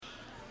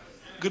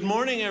Good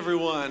morning,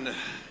 everyone.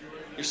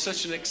 You're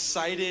such an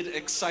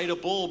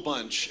excitable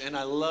bunch, and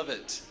I love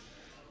it.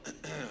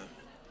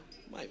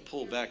 Might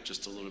pull back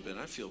just a little bit.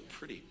 I feel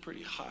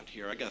pretty hot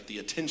here. I got the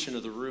attention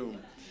of the room.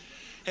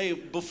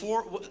 Hey,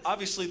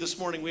 obviously this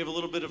morning we have a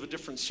little bit of a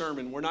different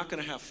sermon. We're not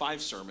going to have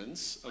 5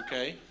 sermons,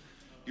 okay?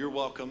 You're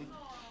welcome.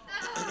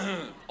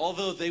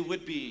 Although they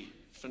would be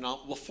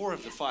phenomenal. Well, 4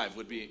 of the 5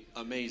 would be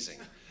amazing.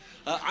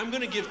 I'm going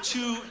to give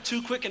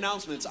two quick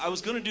announcements. I was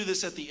going to do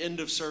this at the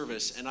end of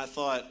service, and I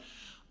thought,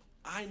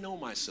 I know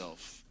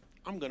myself.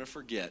 I'm going to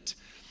forget.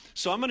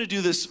 So I'm going to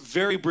do this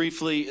very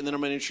briefly, and then I'm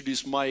going to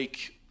introduce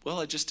Mike. Well,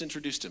 I just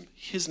introduced him.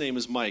 His name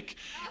is Mike.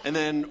 And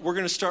then we're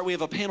going to start. We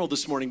have a panel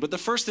this morning. But the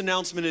first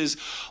announcement is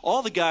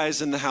all the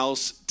guys in the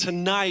house.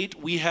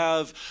 Tonight, we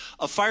have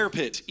a fire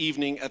pit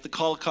evening at the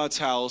Collicott's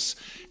house.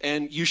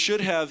 And you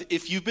should have,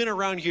 if you've been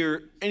around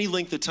here any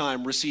length of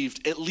time,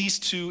 received at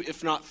least 2,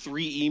 if not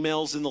 3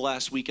 emails in the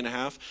last week and a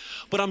half.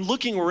 But I'm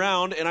looking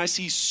around, and I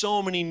see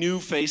so many new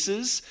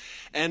faces.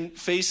 And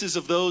faces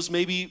of those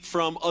maybe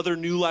from other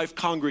New Life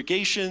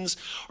congregations,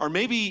 or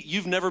maybe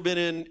you've never been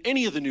in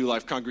any of the New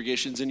Life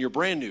congregations and you're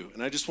brand new.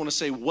 And I just want to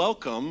say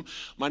welcome.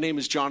 My name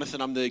is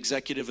Jonathan. I'm the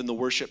executive and the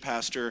worship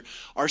pastor.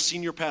 Our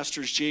senior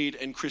pastors, Jade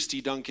and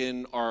Christy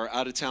Duncan, are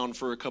out of town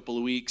for a couple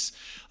of weeks.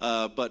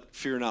 But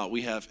fear not,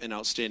 we have an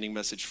outstanding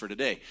message for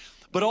today.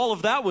 But all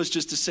of that was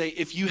just to say,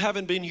 if you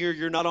haven't been here,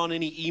 you're not on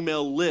any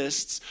email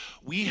lists,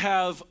 we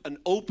have an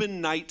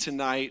open night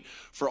tonight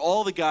for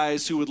all the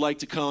guys who would like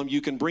to come. You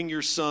can bring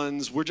your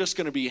sons. We're just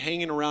going to be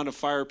hanging around a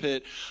fire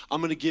pit.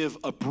 I'm going to give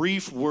a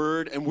brief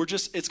word, and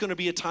it's going to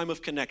be a time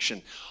of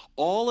connection.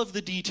 All of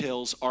the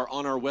details are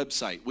on our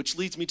website, which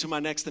leads me to my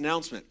next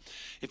announcement.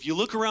 If you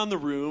look around the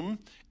room,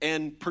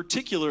 and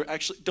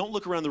actually, don't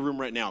look around the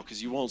room right now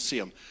because you won't see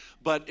them.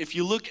 But if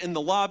you look in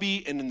the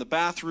lobby and in the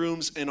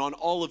bathrooms and on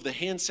all of the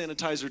hand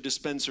sanitizer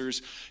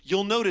dispensers,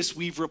 you'll notice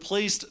we've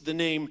replaced the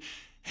name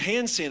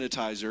hand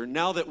sanitizer.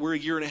 Now that we're a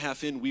year and a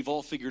half in, we've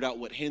all figured out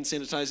what hand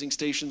sanitizing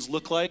stations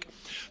look like.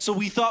 So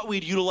we thought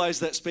we'd utilize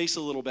that space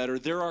a little better.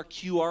 There are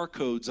QR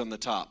codes on the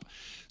top.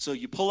 So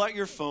you pull out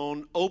your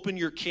phone, open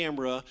your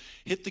camera,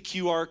 hit the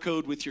QR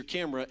code with your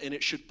camera, and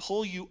it should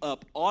pull you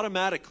up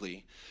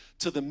automatically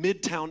to the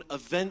Midtown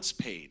events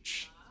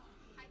page.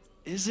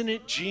 Isn't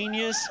it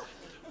genius?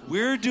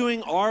 We're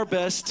doing our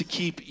best to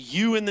keep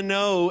you in the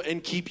know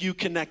and keep you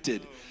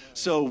connected.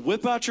 So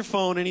whip out your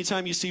phone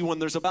anytime you see one.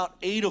 There's about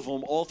 8 of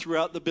them all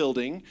throughout the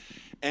building,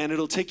 and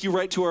it'll take you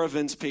right to our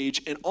events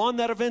page. And on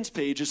that events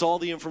page is all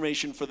the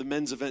information for the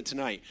men's event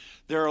tonight.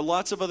 There are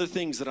lots of other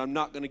things that I'm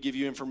not going to give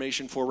you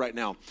information for right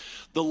now.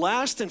 The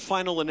last and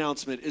final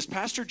announcement is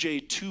Pastor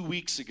Jay 2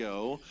 weeks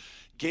ago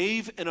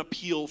gave an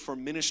appeal for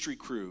Ministry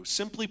Crew.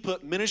 Simply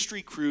put,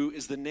 Ministry Crew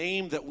is the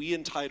name that we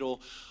entitle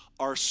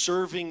our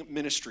serving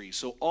ministry.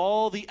 So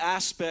all the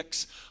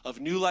aspects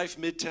of New Life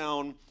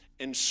Midtown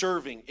and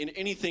serving in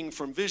anything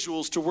from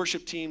visuals to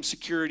worship team,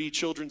 security,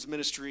 children's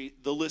ministry,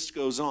 the list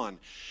goes on.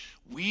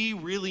 We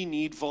really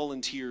need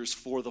volunteers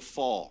for the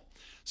fall.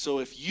 So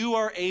if you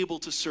are able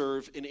to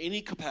serve in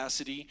any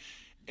capacity,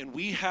 and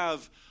we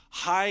have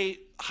high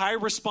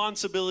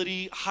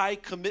responsibility, high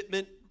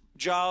commitment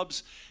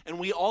jobs, and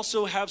we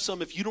also have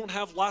some, if you don't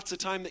have lots of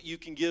time that you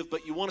can give,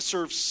 but you want to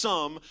serve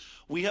some,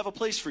 we have a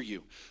place for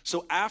you.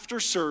 So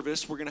after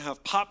service, we're going to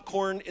have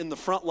popcorn in the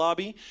front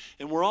lobby,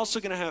 and we're also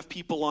going to have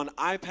people on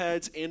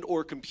iPads and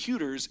or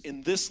computers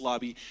in this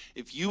lobby.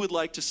 If you would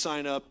like to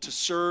sign up to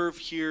serve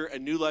here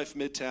at New Life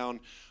Midtown,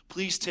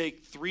 please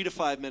take 3 to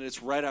 5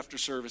 minutes right after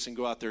service and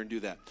go out there and do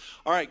that.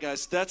 All right,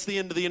 guys, that's the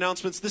end of the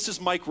announcements. This is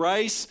Mike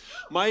Rice.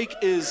 Mike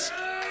is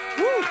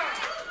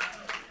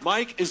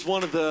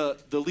one of the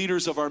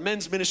leaders of our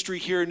men's ministry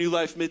here at New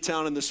Life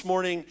Midtown, and this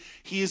morning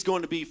he is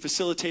going to be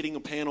facilitating a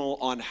panel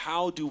on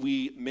how do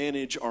we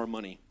manage our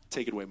money.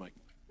 Take it away, Mike.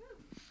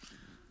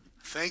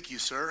 Thank you,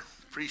 sir.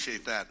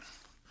 Appreciate that.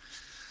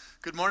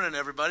 Good morning,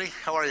 everybody.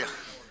 How are you?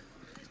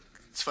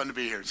 It's fun to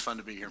be here.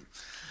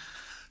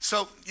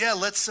 So yeah,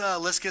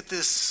 let's get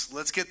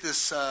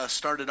this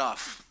started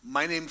off.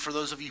 My name, for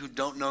those of you who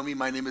don't know me,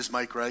 my name is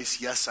Mike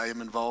Rice. Yes, I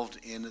am involved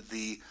in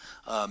the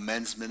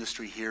men's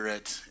ministry here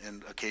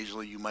and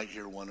occasionally you might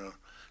hear 1 or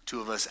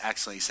 2 of us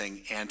accidentally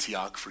saying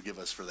Antioch. Forgive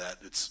us for that.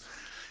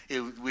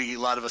 A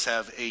lot of us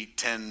have 8,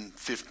 10,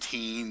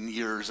 15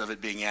 years of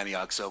it being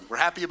Antioch. So we're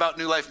happy about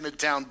New Life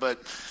Midtown, but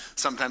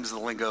sometimes the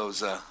lingo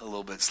is a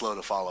little bit slow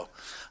to follow.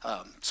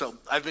 So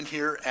I've been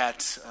here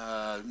at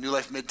New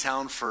Life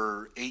Midtown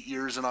for 8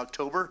 years in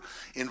October,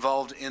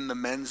 involved in the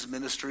men's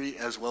ministry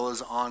as well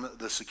as on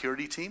the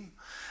security team.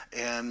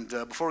 And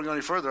before we go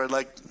any further, I'd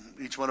like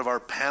each one of our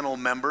panel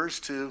members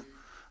to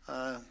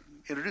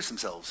introduce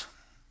themselves.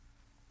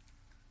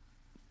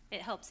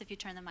 It helps if you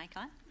turn the mic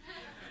on.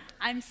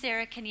 I'm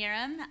Sarah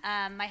Knierim.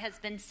 My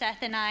husband Seth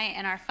and I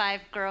and our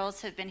 5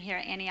 girls have been here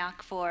at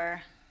Antioch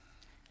for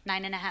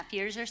 9.5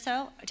 years or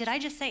so. Did I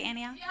just say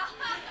Antioch?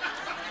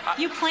 Yeah.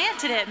 You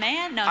planted it,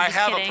 man. No, I'm just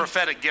kidding. I have a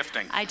prophetic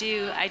gifting. I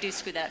do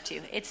screw that up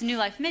too. It's New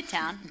Life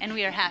Midtown, and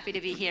we are happy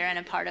to be here and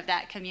a part of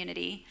that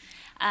community.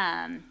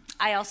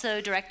 I also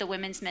direct the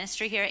women's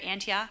ministry here at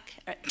Antioch.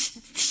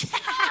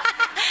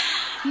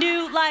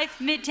 New Life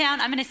Midtown.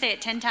 I'm going to say it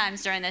 10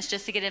 times during this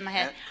just to get it in my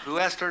head. Who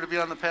asked her to be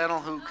on the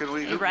panel? Who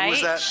Right?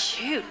 was that?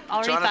 Shoot,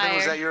 already Jonathan, fired.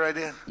 was that your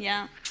idea?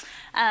 Yeah.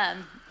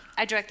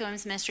 I direct the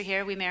women's ministry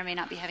here. We may or may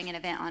not be having an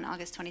event on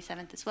August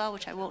 27th as well,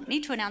 which I won't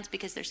need to announce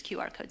because there's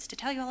QR codes to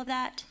tell you all of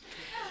that.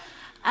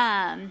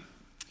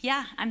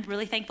 Yeah, I'm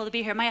really thankful to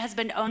be here. My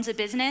husband owns a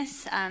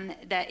business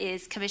that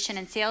is commission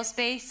and sales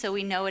based, so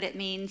we know what it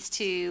means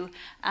to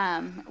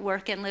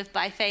work and live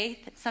by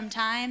faith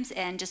sometimes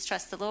and just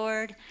trust the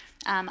Lord.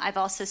 I've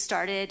also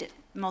started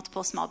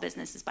multiple small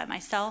businesses by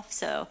myself,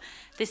 so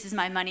this is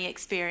my money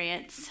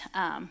experience.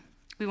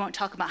 We won't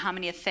talk about how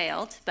many have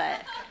failed,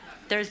 but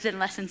there's been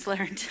lessons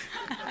learned.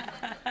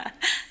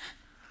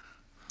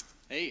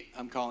 Hey,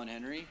 I'm Colin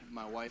Henry.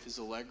 My wife is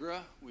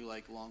Allegra. We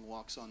like long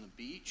walks on the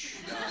beach.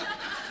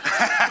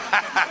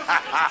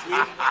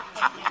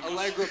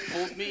 Allegra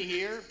pulled me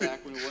here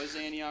back when it was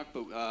Antioch,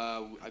 but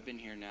I've been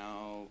here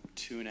now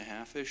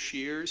 2.5-ish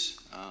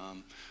years.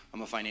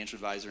 I'm a financial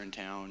advisor in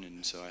town,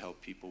 and so I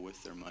help people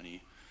with their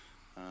money.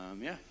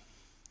 Yeah,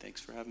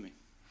 thanks for having me.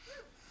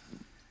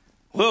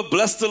 Well,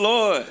 bless the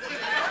Lord.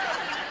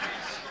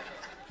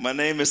 My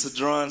name is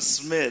Adron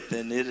Smith,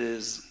 and it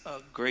is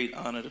a great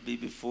honor to be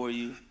before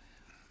you.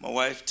 My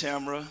wife,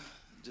 Tamara,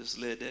 just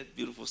led that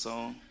beautiful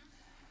song.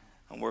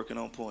 I'm working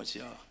on points,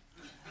 y'all.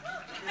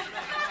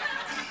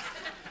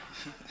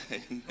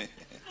 Amen.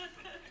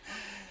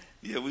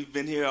 Yeah, we've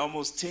been here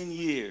almost 10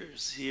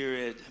 years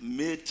here at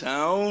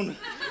Midtown.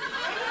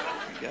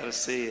 I gotta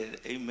say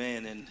it,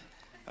 amen. And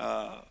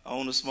I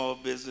own a small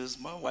business.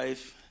 My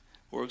wife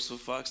works for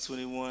Fox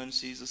 21.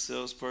 She's a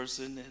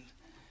salesperson,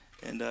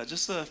 and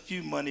just a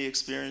few money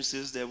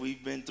experiences that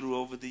we've been through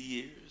over the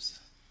years.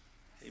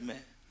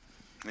 Amen.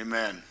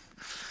 Amen.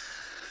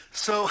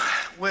 So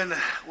when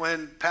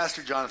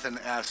Pastor Jonathan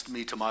asked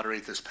me to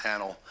moderate this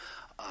panel,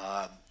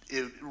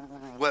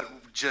 what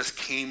just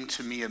came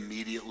to me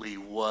immediately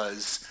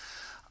was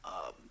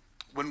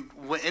when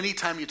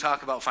anytime you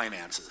talk about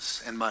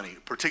finances and money,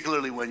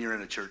 particularly when you're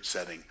in a church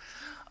setting,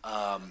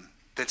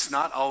 that's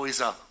not always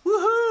a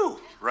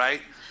woohoo,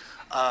 right?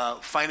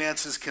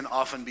 Finances can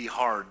often be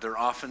hard. They're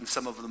often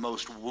some of the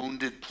most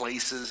wounded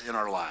places in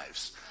our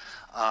lives.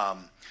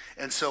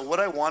 And so what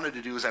I wanted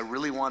to do is I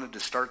really wanted to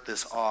start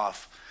this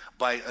off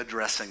by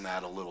addressing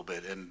that a little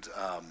bit. And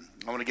I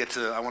want to get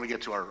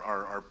to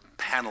our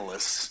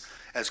panelists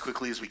as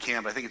quickly as we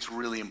can, but I think it's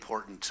really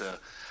important to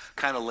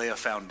kind of lay a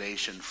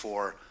foundation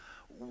for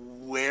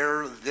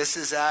where this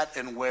is at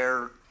and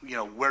where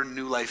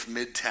New Life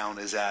Midtown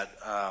is at.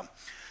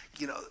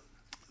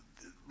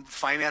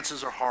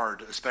 Finances are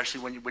hard,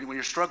 especially when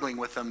you're struggling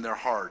with them. They're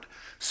hard.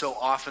 So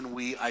often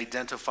we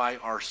identify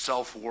our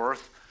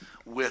self-worth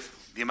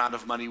with the amount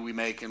of money we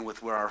make and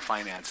with where our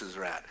finances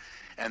are at.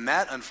 And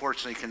that,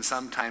 unfortunately, can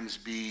sometimes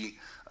be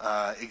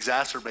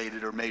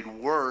exacerbated or made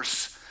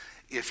worse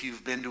if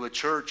you've been to a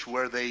church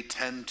where they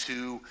tend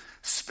to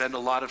spend a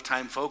lot of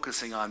time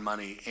focusing on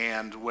money,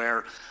 and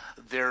where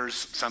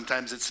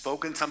sometimes it's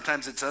spoken,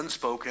 sometimes it's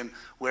unspoken,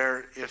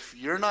 where if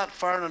you're not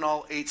firing on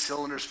all 8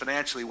 cylinders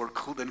financially,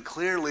 then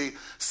clearly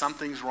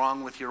something's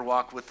wrong with your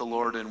walk with the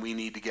Lord and we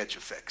need to get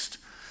you fixed.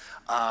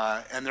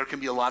 And there can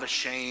be a lot of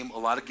shame, a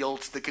lot of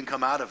guilt that can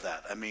come out of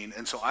that.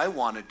 And so I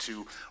wanted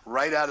to,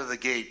 right out of the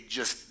gate,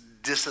 just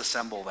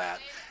disassemble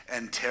that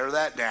and tear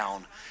that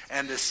down,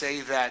 and to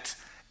say that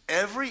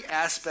every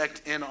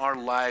aspect in our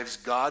lives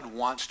God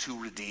wants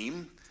to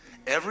redeem.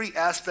 Every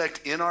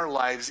aspect in our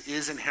lives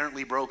is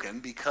inherently broken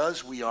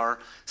because we are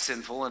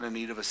sinful and in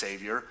need of a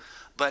Savior.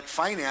 But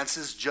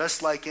finances,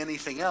 just like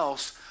anything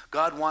else,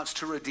 God wants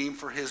to redeem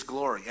for His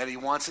glory. And He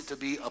wants it to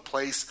be a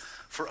place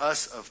for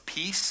us of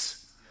peace,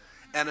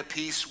 and a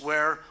peace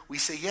where we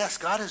say, yes,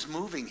 God is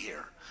moving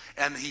here.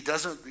 And He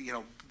doesn't,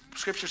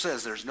 Scripture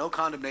says there's no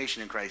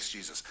condemnation in Christ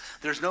Jesus.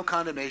 There's no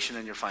condemnation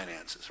in your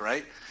finances,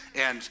 right?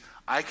 And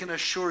I can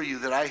assure you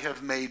that I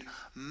have made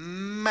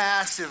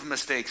massive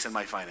mistakes in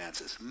my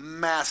finances.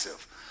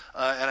 Massive.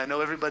 And I know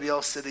everybody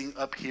else sitting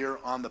up here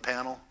on the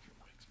panel.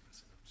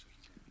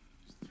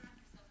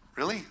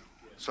 Really?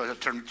 So I have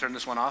to turn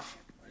this one off?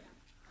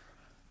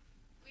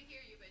 We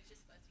hear you, but it's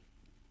just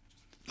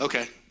fuzzy.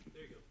 Okay.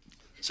 There you go.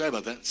 Sorry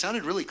about that. It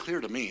sounded really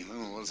clear to me. I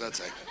don't know, what does that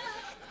say?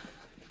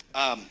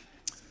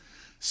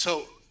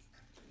 So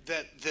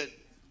that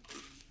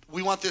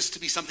we want this to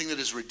be something that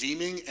is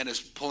redeeming and is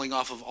pulling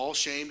off of all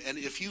shame. And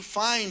if you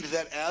find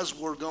that as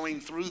we're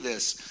going through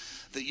this,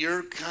 that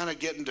you're kind of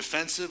getting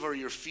defensive, or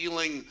you're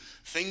feeling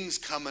things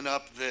coming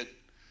up that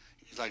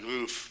you're like,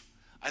 oof,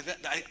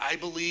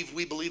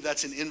 we believe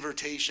that's an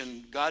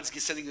invitation. God's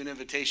sending you an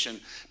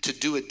invitation to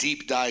do a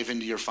deep dive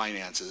into your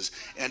finances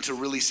and to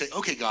really say,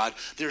 okay, God,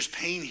 there's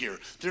pain here.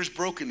 There's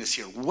brokenness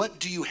here. What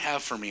do you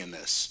have for me in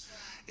this?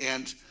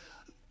 And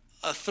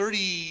a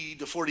 30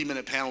 to 40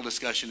 minute panel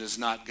discussion is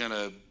not going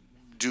to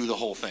do the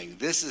whole thing.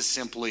 This is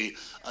simply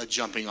a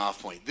jumping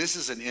off point. This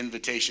is an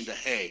invitation to,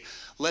 hey,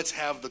 let's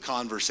have the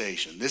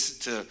conversation. This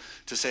is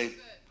to say,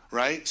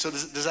 right? So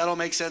does that all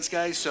make sense,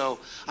 guys? So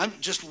I'm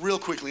just real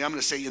quickly, I'm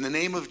going to say, in the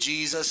name of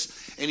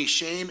Jesus, any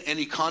shame,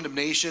 any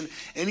condemnation,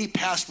 any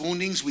past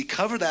woundings, we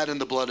cover that in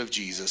the blood of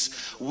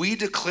Jesus. We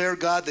declare,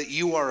 God, that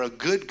you are a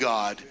good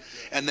God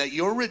and that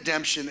your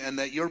redemption and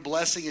that your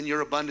blessing and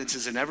your abundance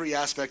is in every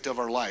aspect of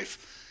our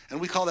life. And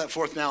we call that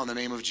forth now in the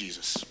name of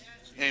Jesus.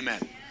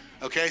 Amen.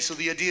 Okay, so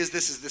the idea is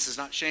this is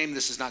not shame,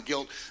 this is not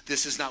guilt,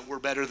 this is not we're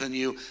better than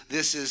you.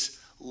 This is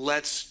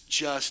let's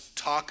just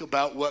talk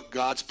about what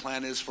God's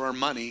plan is for our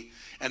money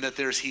and that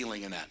there's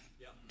healing in that.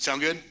 Yeah.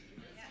 Sound good?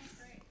 Yeah,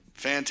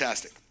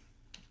 fantastic.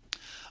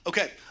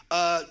 Okay,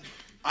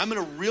 I'm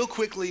going to real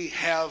quickly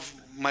have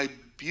my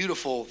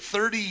beautiful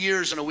 30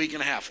 years in a week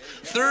and a half.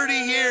 30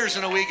 years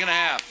in a week and a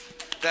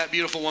half. That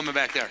beautiful woman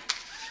back there.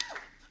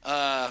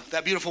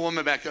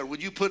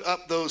 Would you put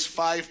up those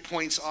 5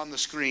 points on the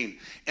screen?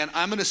 And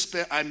I'm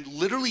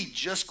literally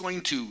just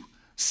going to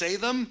say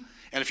them.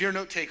 And if you're a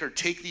note taker,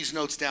 take these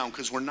notes down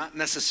because we're not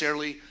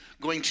necessarily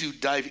going to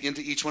dive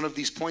into each one of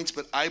these points.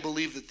 But I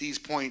believe that these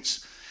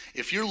points,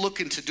 if you're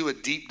looking to do a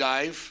deep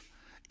dive,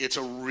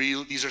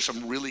 these are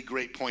some really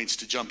great points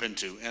to jump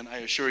into. And I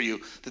assure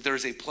you that there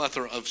is a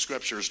plethora of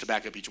scriptures to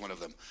back up each one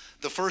of them.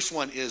 The first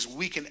one is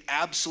we can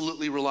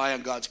absolutely rely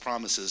on God's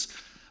promises,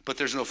 but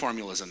there's no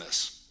formulas in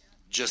this.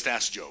 Just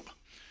ask Job,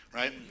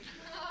 right?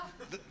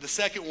 The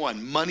second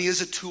one, money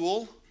is a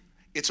tool.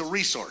 It's a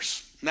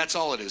resource. And that's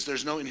all it is.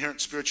 There's no inherent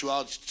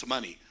spirituality to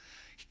money.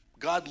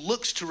 God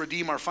looks to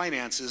redeem our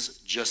finances,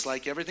 just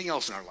like everything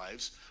else in our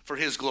lives, for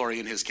his glory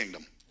and his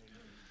kingdom.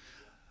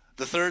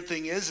 The third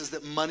thing is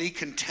that money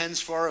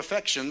contends for our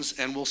affections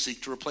and will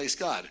seek to replace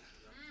God,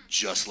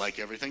 just like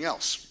everything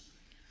else.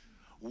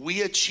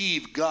 We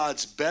achieve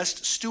God's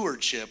best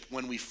stewardship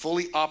when we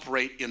fully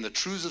operate in the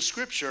truths of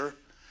Scripture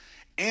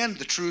and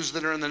the truths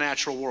that are in the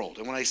natural world.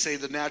 And when I say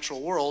the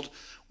natural world,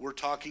 we're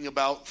talking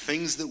about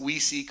things that we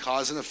see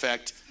cause and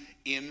effect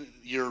in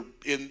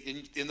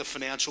the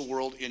financial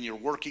world, in your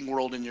working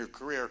world, in your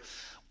career.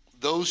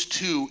 Those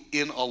two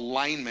in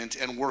alignment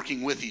and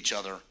working with each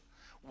other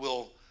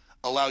will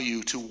allow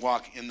you to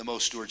walk in the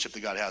most stewardship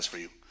that God has for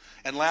you.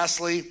 And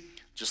lastly,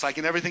 just like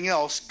in everything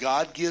else,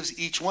 God gives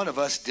each one of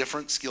us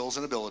different skills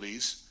and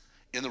abilities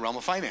in the realm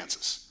of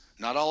finances.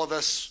 Not all of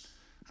us,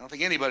 I don't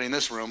think anybody in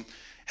this room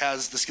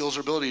has the skills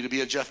or ability to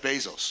be a Jeff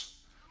Bezos,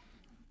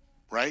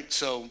 right?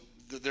 So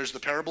there's the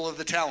parable of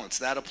the talents.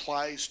 That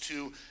applies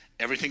to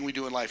everything we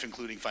do in life,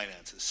 including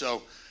finances.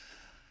 So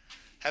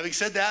having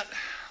said that,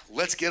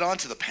 let's get on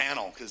to the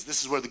panel because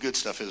this is where the good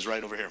stuff is,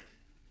 right over here.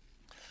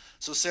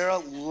 So Sarah, I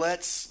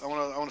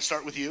want to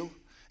start with you,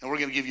 and we're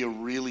going to give you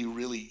a really,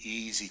 really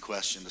easy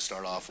question to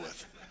start off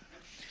with.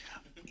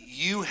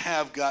 You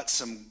have got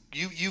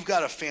you've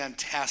got a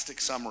fantastic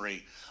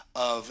summary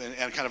of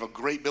and kind of a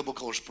great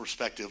biblical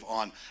perspective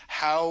on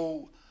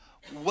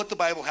what the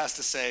Bible has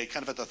to say,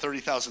 kind of at the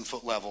 30,000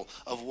 foot level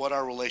of what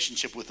our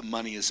relationship with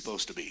money is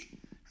supposed to be.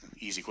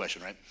 Easy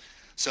question, right?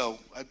 So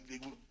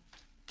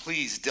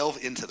please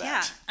delve into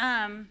that.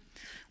 Yeah.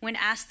 When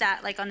asked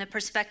that, like on the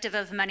perspective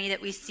of money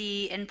that we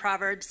see in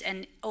Proverbs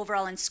and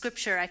overall in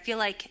Scripture, I feel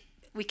like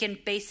we can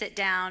base it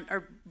down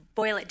or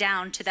boil it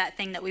down to that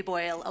thing that we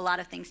boil a lot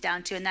of things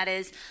down to, and that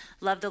is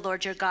love the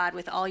Lord your God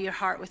with all your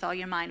heart, with all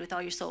your mind, with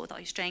all your soul, with all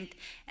your strength,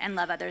 and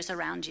love others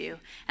around you.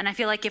 And I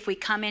feel like if we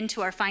come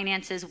into our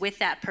finances with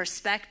that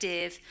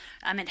perspective,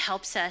 it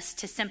helps us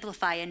to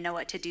simplify and know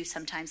what to do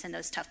sometimes in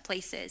those tough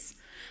places.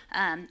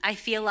 I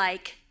feel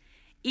like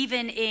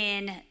even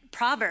in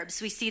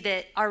Proverbs, we see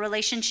that our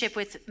relationship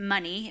with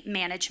money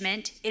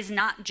management is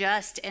not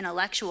just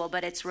intellectual,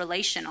 but it's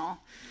relational.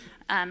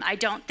 I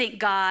don't think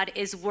God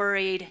is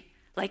worried,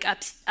 like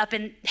up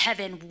in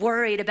heaven,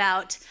 worried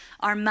about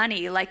our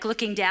money, like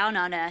looking down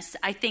on us.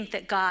 I think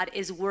that God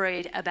is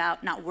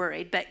not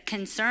worried, but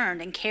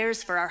concerned and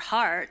cares for our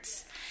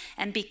hearts.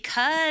 And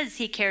because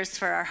he cares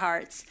for our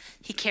hearts,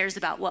 he cares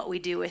about what we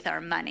do with our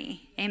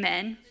money.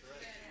 Amen.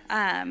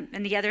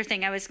 And the other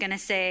thing I was going to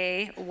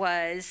say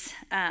was,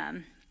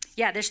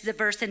 there's the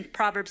verse in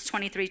Proverbs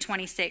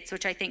 23:26,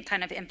 which I think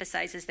kind of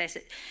emphasizes this.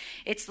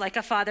 It's like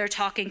a father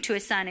talking to a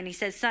son, and he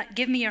says, "Son,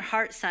 give me your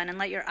heart, son, and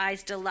let your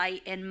eyes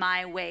delight in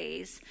my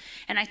ways."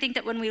 And I think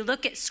that when we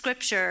look at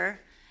Scripture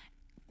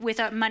with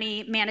our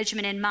money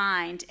management in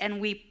mind,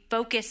 and we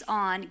focus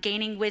on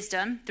gaining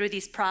wisdom through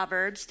these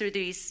Proverbs, through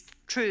these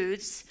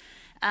truths,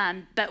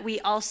 but we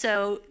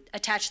also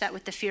attach that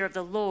with the fear of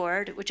the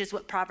Lord, which is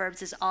what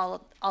Proverbs is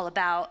all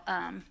about,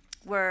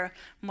 we're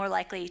more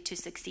likely to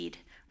succeed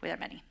with our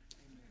money.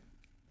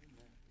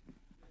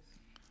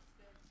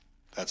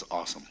 That's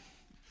awesome.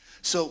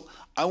 So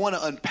I want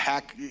to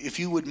unpack, if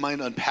you would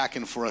mind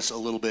unpacking for us a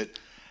little bit,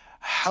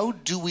 how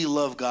do we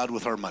love God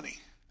with our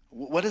money?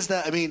 What is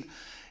that? I mean,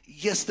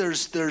 yes,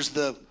 there's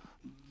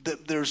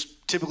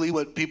typically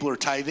what people are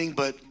tithing,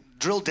 but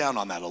drill down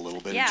on that a little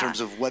bit in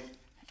terms of what.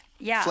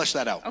 Yeah. Flesh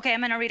that out. Okay,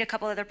 I'm going to read a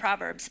couple other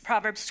Proverbs.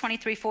 Proverbs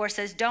 23:4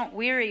 says, "Don't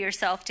weary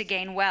yourself to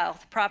gain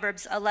wealth."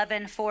 Proverbs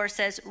 11:4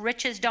 says,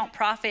 "Riches don't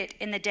profit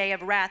in the day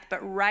of wrath, but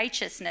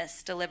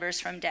righteousness delivers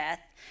from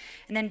death."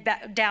 And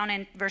then down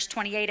in verse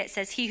 28, it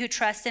says, he who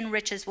trusts in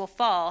riches will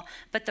fall,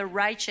 but the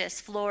righteous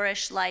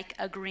flourish like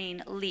a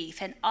green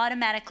leaf. And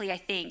automatically I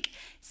think,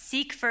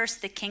 seek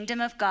first the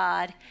kingdom of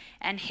God,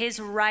 and his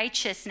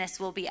righteousness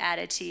will be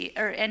added to you,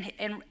 and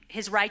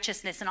his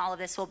righteousness and all of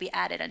this will be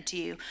added unto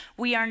you.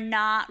 We are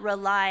not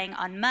relying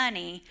on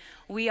money.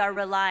 We are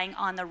relying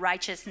on the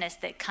righteousness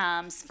that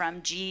comes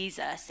from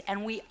Jesus.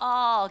 And we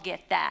all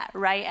get that,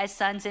 right? As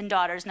sons and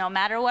daughters, no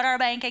matter what our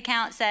bank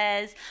account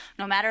says,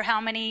 no matter how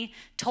many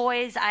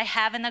toys I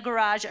have in the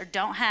garage or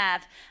don't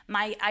have,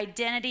 my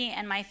identity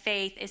and my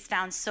faith is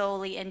found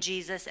solely in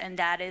Jesus, and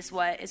that is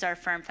what is our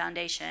firm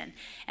foundation.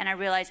 And I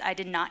realize I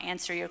did not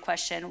answer your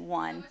question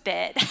one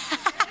bit.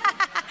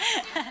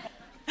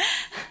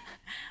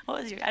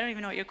 What was I don't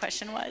even know what your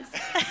question was.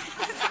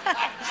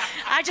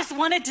 I just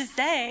wanted to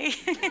say.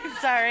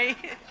 Sorry.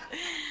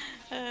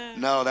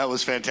 No, that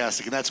was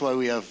fantastic, and that's why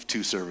we have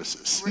 2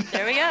 services.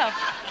 There we go.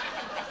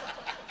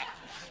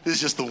 This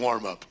is just the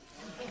warm-up.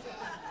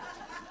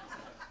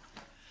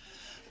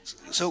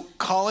 So,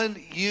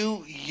 Colin,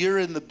 you're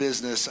in the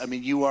business. I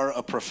mean, you are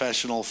a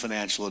professional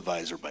financial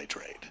advisor by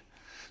trade.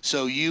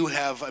 So you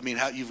have,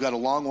 you've got a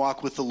long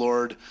walk with the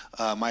Lord.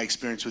 My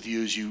experience with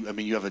you is you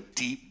have a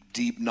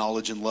deep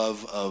knowledge and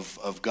love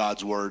of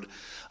God's word.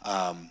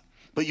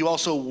 But you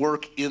also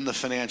work in the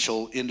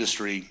financial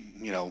industry,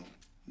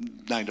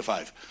 9 to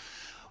 5.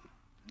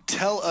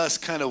 Tell us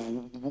kind of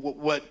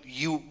what do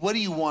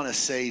you want to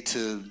say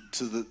to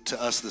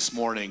us this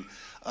morning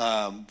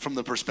from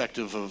the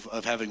perspective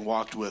of having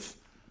walked with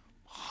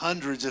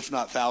hundreds, if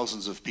not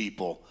thousands, of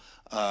people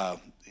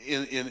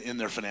in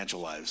their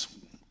financial lives.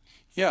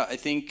 Yeah, I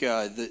think what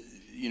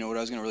I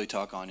was going to really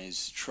talk on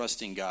is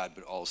trusting God,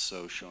 but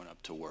also showing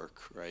up to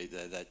work, right?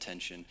 That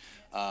tension.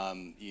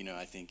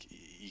 I think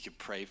you could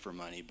pray for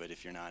money, but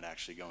if you're not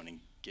actually going and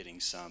getting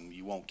some,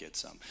 you won't get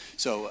some.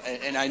 So,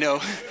 and I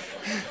know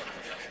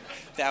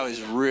that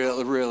was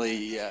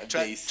really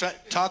base.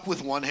 Talk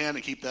with one hand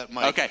and keep that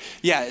mic. Okay,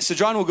 yeah. So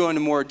John will go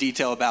into more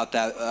detail about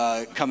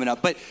that coming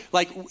up. But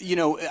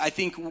I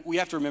think we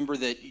have to remember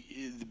that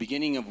the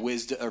beginning of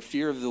wisdom, or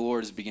fear of the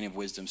Lord, is the beginning of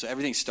wisdom. So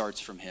everything starts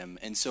from Him.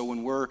 And so when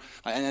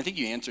and I think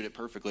you answered it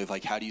perfectly. Of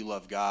how do you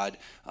love God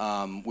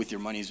with your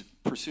money? Is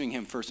pursuing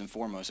Him first and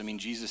foremost. I mean,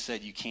 Jesus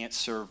said you can't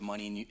serve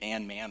money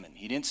and mammon.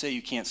 He didn't say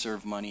you can't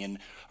serve money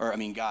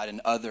God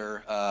and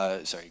other,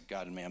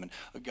 God and mammon,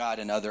 God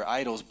and other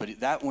idols,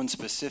 but that one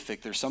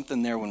specific, there's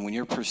something there when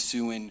you're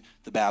pursuing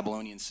the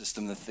Babylonian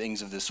system, the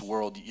things of this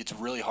world, it's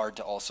really hard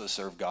to also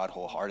serve God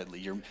wholeheartedly.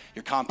 You're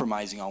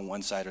compromising on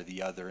one side or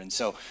the other. And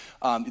so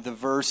the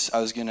verse I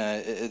was going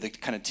to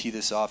kind of tee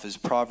this off is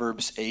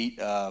Proverbs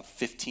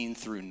 8:15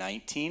 through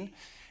 19.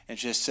 It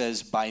just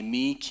says, by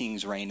me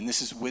kings reign. And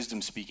this is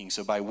wisdom speaking.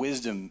 So by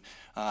wisdom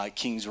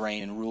kings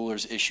reign and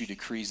rulers issue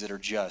decrees that are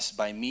just.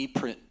 By me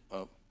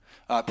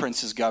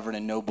princes govern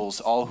and nobles,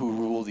 all who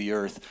rule the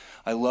earth.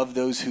 I love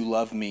those who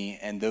love me,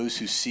 and those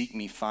who seek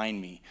me find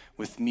me.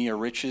 With me are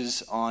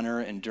riches,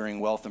 honor, enduring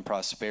wealth, and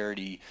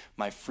prosperity.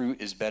 My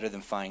fruit is better than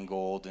fine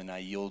gold, and I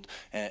yield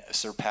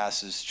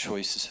surpasses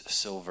choice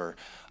silver.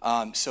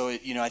 I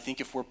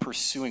think if we're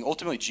pursuing,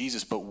 ultimately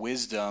Jesus, but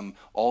wisdom,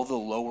 all the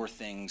lower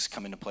things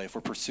come into play. If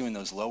we're pursuing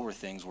those lower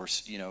things, we're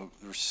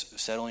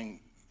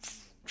settling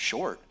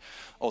short,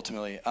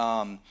 ultimately.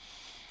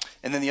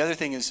 And then the other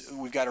thing is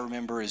we've got to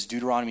remember is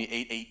Deuteronomy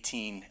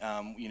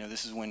 8:18.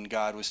 This is when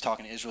God was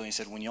talking to Israel. And He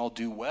said, when y'all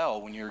do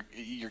well, when you're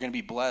going to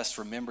be blessed,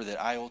 remember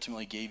that I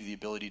ultimately gave you the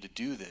ability to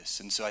do this.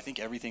 And so I think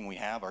everything we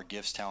have, our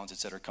gifts, talents, et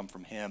cetera, come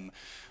from Him.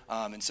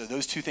 And so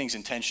those two things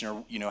in tension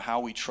are, how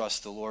we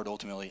trust the Lord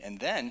ultimately. And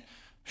then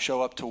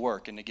show up to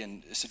work. And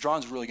again,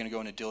 John's really going to go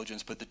into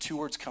diligence, but the two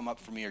words come up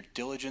for me are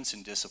diligence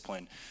and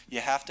discipline. You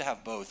have to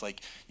have both.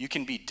 You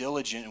can be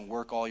diligent and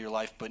work all your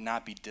life, but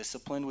not be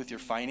disciplined with your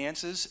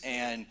finances,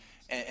 and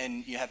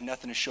you have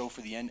nothing to show for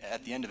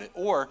at the end of it.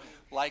 Or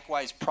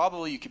likewise,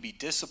 probably you could be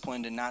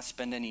disciplined and not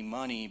spend any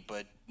money,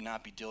 but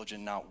not be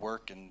diligent, not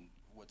work. And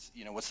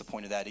what's the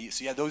point of that?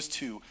 So yeah, those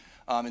two.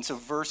 And so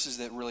verses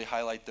that really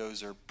highlight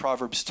those are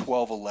Proverbs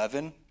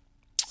 12:11.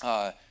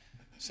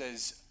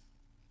 Says,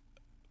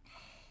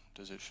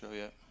 does it show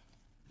yet?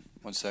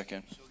 1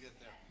 second.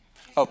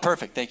 Oh,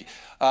 perfect. Thank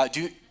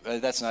you.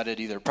 That's not it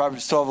either.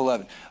 Proverbs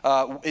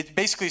 12:11. It's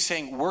basically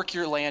saying, work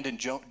your land and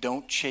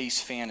don't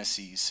chase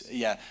fantasies.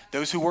 Yeah,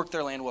 those who work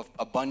their land will have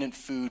abundant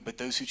food, but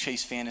those who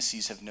chase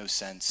fantasies have no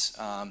sense.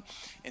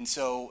 And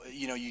so,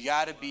 you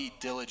got to be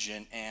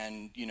diligent,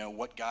 and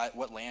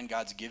what land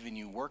God's given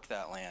you, work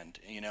that land.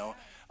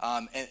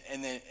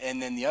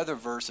 And then the other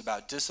verse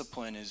about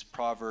discipline is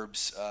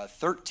Proverbs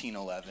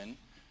 13:11.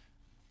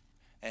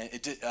 And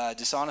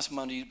dishonest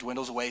money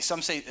dwindles away.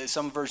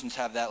 Some versions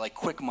have that, like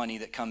quick money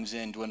that comes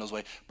in dwindles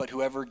away. But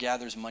whoever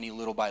gathers money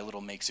little by little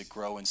makes it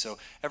grow. And so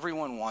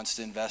everyone wants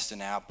to invest in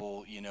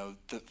Apple,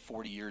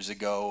 40 years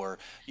ago, or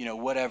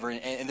whatever,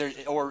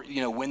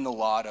 win the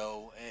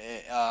lotto.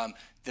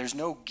 There's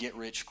no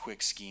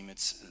get-rich-quick scheme.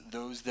 It's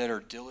those that are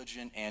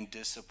diligent and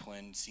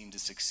disciplined seem to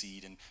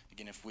succeed. And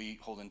again, if we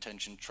hold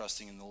intention,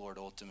 trusting in the Lord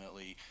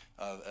ultimately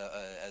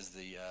as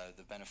the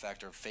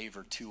benefactor of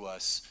favor to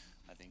us,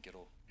 I think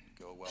it'll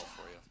go well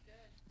for you.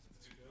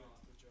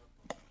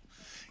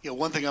 Yeah,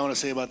 one thing I want to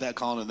say about that,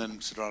 Colin, and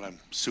then Cedron, I'm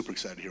super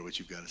excited to hear what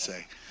you've got to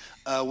say.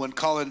 When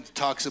Colin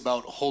talks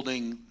about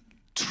holding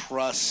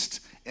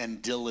trust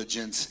and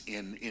diligence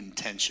in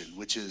intention,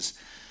 which is,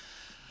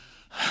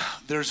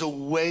 there's a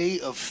way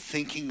of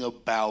thinking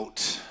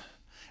about,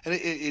 and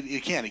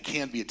it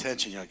can be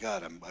attention. You're like,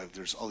 God,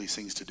 there's all these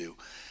things to do.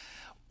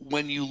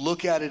 When you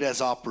look at it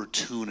as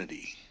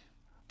opportunity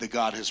that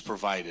God has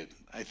provided,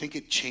 I think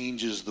it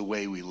changes the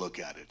way we look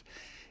at it.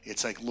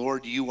 It's like,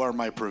 Lord, you are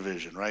my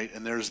provision, right?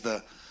 And there's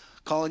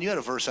Colin, you had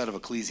a verse out of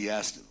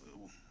Ecclesiastes.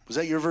 Was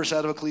that your verse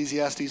out of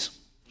Ecclesiastes?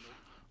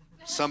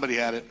 Somebody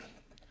had it.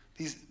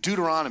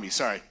 Deuteronomy,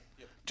 sorry.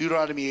 Yep.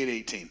 Deuteronomy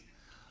 8:18.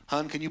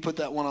 Hun, can you put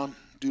that one on?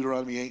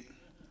 Deuteronomy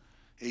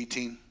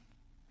 8:18.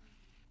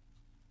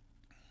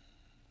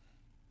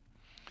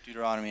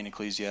 Deuteronomy and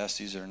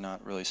Ecclesiastes are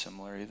not really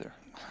similar either.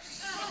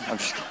 I'm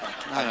just kidding.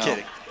 I'm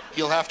kidding.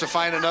 You'll have to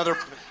find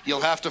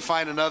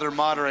another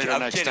moderator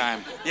next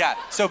time. Yeah.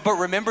 But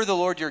remember the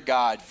Lord your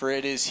God, for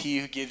it is he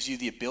who gives you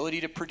the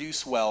ability to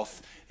produce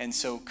wealth, and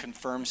so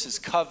confirms his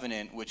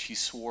covenant which he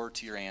swore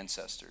to your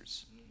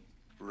ancestors.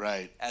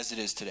 Right. As it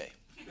is today.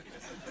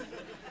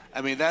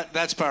 I mean,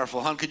 that's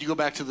powerful. Hun, could you go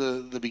back to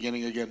the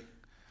beginning again?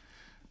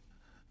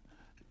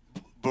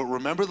 But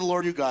remember the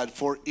Lord your God,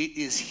 for it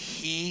is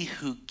he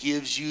who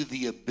gives you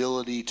the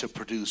ability to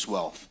produce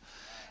wealth.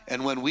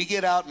 And when we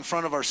get out in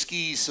front of our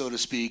skis, so to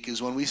speak,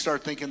 is when we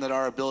start thinking that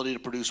our ability to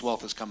produce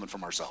wealth is coming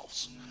from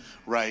ourselves,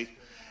 right?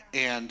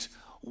 And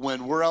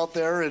when we're out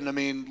there, and I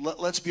mean,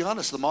 let's be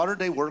honest, the modern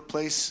day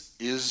workplace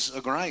is a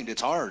grind.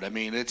 It's hard. I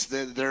mean,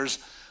 there's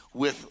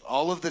with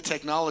all of the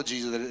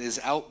technology that is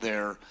out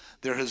there,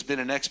 there has been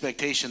an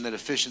expectation that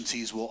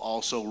efficiencies will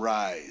also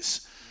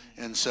rise.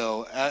 And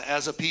so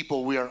as a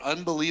people, we are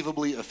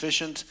unbelievably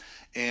efficient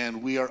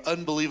and we are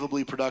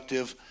unbelievably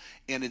productive.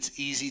 And it's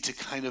easy to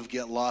kind of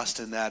get lost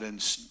in that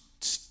and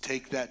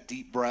take that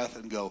deep breath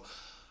and go,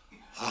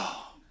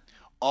 oh,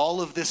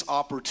 all of this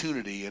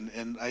opportunity,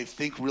 and I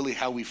think really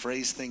how we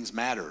phrase things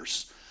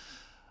matters.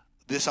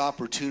 This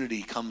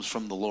opportunity comes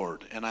from the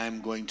Lord, and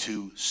I'm going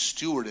to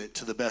steward it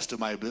to the best of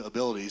my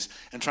abilities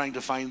and trying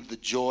to find the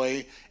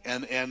joy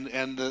and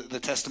the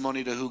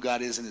testimony to who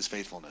God is in his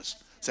faithfulness.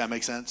 Does that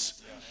make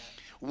sense?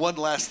 Yeah. One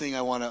last thing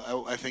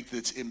I think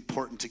that's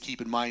important to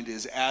keep in mind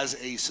is,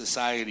 as a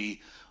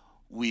society,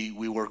 we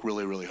work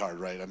really, really hard,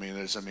 right? I mean,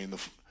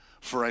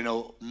 I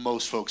know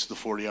most folks, the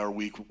 40-hour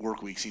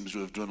work week seems to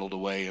have dwindled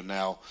away, and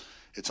now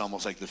it's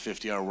almost like the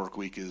 50-hour work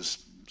week is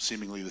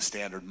seemingly the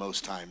standard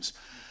most times.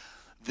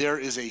 There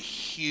is a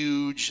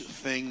huge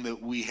thing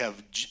that we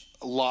have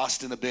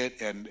lost in a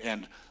bit,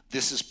 and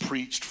this is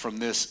preached from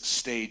this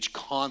stage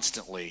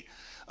constantly,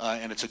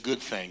 and it's a good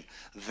thing,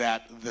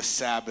 that the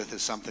Sabbath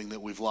is something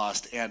that we've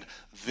lost. And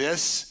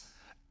this,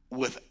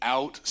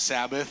 without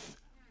Sabbath,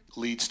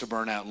 leads to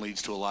burnout and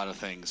leads to a lot of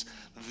things.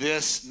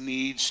 This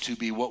needs to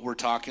be what we're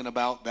talking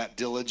about. That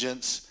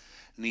diligence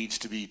needs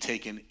to be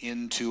taken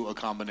into a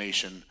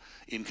combination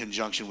in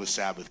conjunction with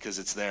Sabbath, because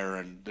it's there,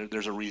 and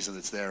there's a reason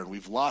it's there. And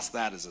we've lost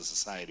that as a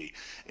society,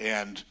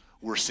 and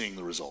we're seeing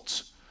the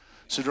results.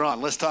 So,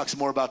 Duran, let's talk some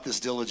more about this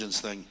diligence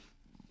thing.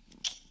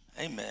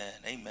 Amen.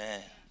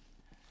 Amen.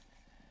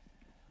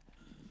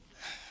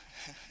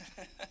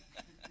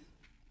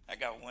 I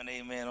got one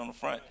amen on the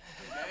front.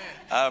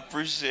 I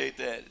appreciate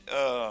that.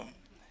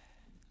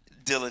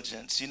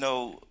 Diligence.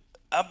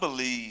 I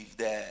believe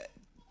that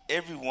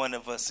every one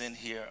of us in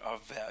here are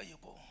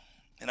valuable.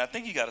 And I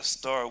think you got to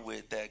start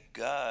with that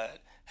God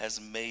has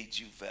made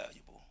you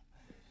valuable.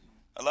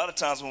 A lot of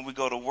times when we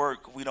go to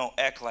work, we don't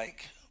act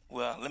like,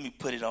 well, let me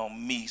put it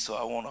on me so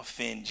I won't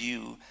offend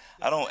you.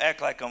 I don't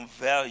act like I'm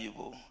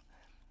valuable,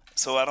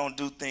 so I don't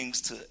do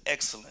things to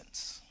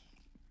excellence.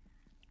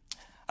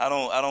 I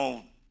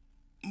don't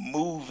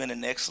move in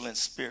an excellent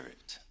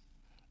spirit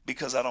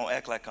because I don't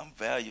act like I'm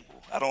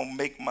valuable. I don't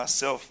make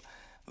myself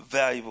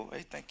valuable.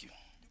 Hey, thank you.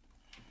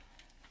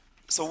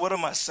 So what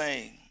am I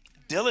saying?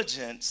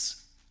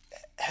 Diligence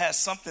has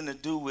something to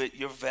do with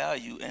your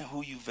value and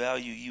who you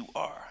value you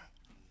are.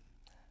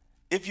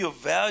 If you're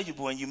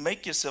valuable and you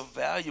make yourself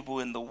valuable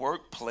in the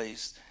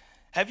workplace,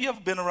 have you ever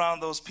been around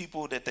those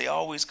people that they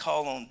always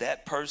call on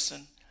that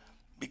person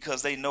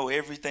because they know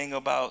everything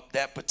about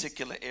that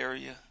particular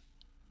area?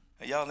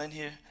 Are y'all in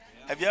here?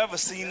 Have you ever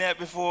seen that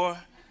before?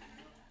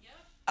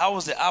 I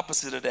was the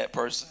opposite of that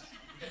person.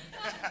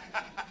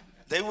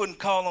 They wouldn't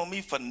call on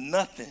me for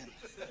nothing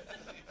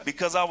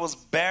because I was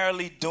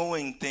barely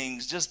doing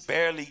things, just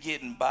barely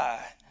getting by.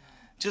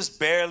 just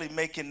barely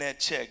making that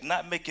check,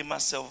 not making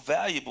myself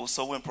valuable.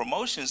 So when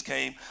promotions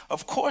came,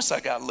 of course I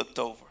got looked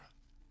over.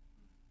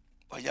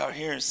 Are y'all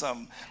hearing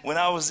something? When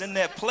I was in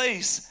that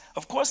place,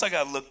 of course I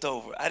got looked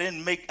over. I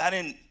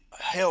didn't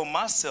hail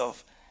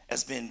myself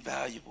as being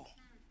valuable.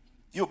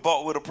 You're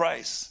bought with a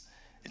price.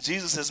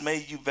 Jesus has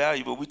made you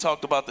valuable. We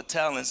talked about the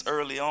talents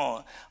early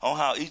on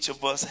how each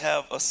of us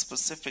have a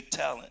specific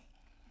talent.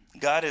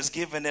 God has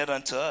given that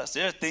unto us.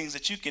 There are things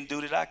that you can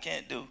do that I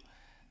can't do.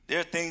 There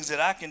are things that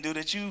I can do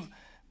that you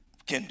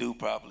can do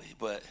probably,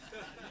 but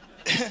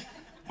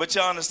but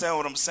y'all understand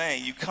what I'm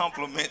saying. You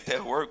complement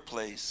that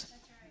workplace.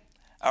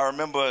 I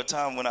remember a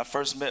time when I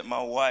first met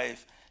my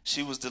wife.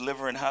 She was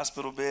delivering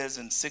hospital beds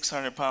and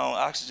 600-pound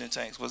oxygen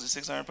tanks. Was it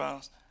 600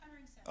 pounds?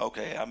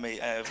 Okay, I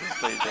have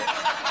played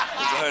that. It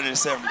was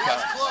 170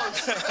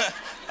 pounds.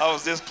 I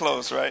was this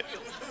close, right?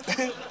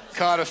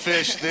 Caught a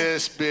fish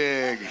this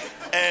big.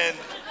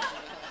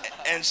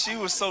 And she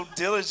was so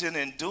diligent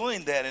in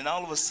doing that, and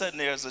all of a sudden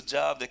there's a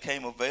job that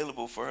came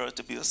available for her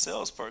to be a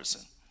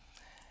salesperson.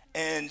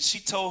 And she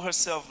told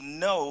herself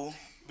no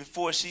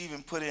before she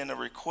even put in a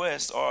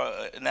request or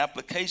an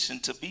application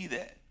to be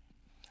that.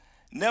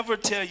 Never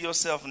tell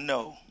yourself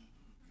no.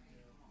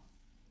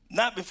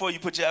 Not before you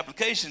put your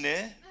application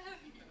in.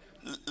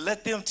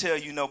 Let them tell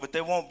you no, but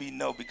there won't be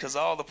no, because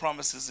all the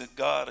promises of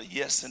God are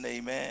yes and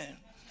amen.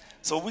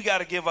 So we got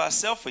to give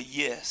ourselves a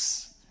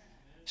yes.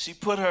 She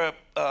put her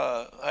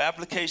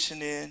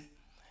application in,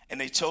 and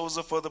they chose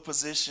her for the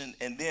position.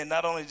 And then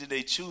not only did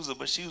they choose her,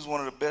 but she was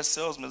one of the best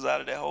salesmen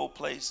out of that whole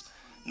place.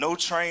 No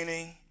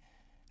training,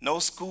 no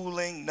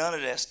schooling, none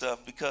of that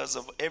stuff, because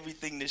of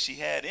everything that she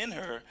had in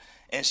her.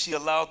 And she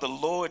allowed the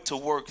Lord to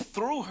work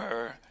through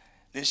her.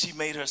 Then she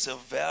made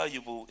herself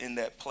valuable in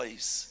that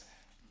place.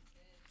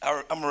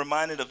 I'm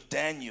reminded of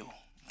Daniel.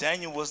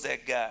 Daniel was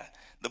that guy.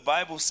 The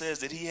Bible says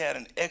that he had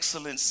an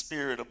excellent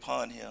spirit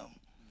upon him.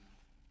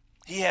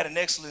 He had an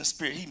excellent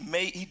spirit.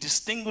 He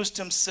distinguished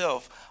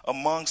himself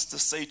amongst the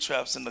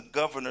satraps and the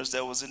governors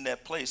that was in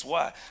that place.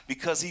 Why?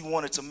 Because he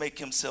wanted to make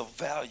himself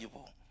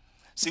valuable.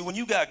 See, when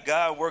you got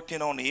God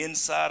working on the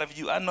inside of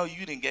you, I know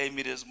you didn't gave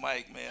me this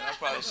mic, man. I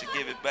probably should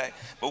give it back.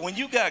 But when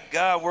you got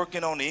God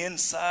working on the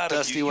inside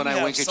Dusty, of you, when you I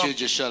have wink at something. you,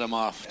 just shut him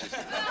off.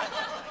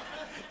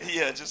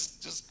 Yeah,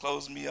 just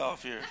close me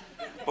off here.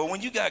 But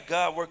when you got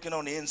God working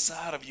on the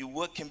inside of you,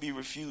 what can be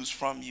refused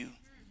from you?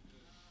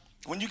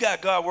 When you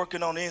got God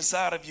working on the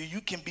inside of you,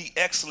 you can be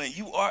excellent.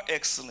 You are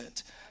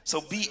excellent. So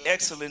be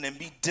excellent and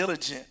be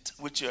diligent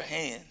with your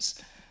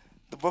hands.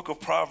 The book of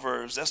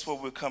Proverbs, that's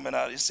what we're coming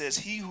out. It says,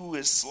 he who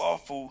is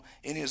slothful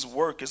in his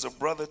work is a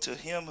brother to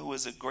him who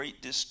is a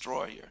great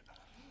destroyer.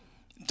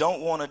 Don't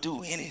want to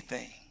do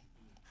anything.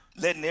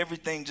 Letting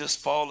everything just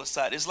fall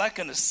aside. It's like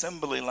an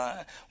assembly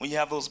line when you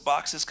have those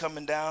boxes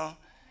coming down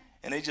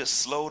and they just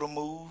slow to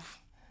move.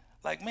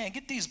 Like, man,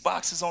 get these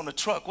boxes on the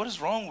truck. What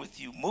is wrong with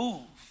you?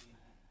 Move.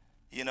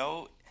 You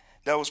know,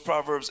 that was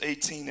Proverbs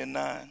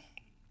 18:9.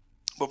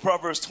 But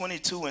Proverbs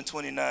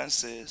 22:29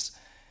 says,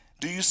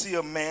 do you see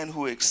a man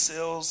who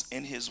excels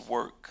in his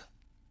work?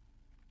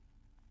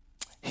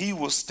 He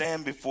will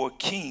stand before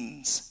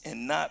kings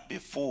and not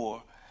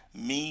before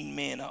mean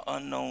men or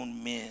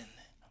unknown men.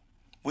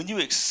 When you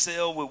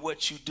excel with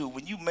what you do,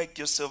 when you make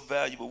yourself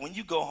valuable, when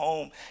you go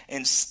home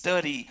and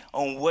study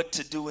on what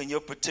to do in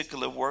your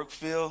particular work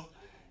field,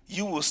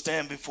 you will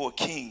stand before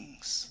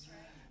kings.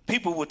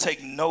 People will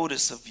take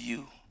notice of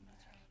you.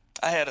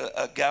 I had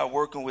a guy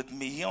working with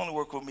me. He only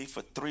worked with me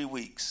for 3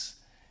 weeks.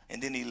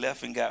 And then he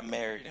left and got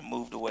married and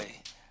moved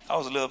away. I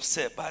was a little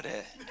upset by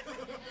that.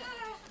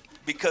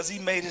 Because he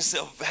made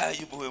himself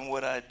valuable in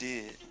what I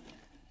did.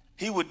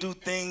 He would do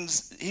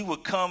things, he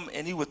would come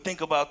and he would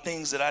think about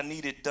things that I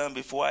needed done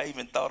before I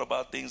even thought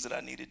about things that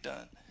I needed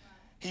done.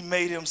 He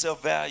made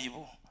himself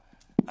valuable.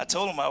 I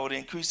told him I would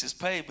increase his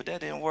pay, but that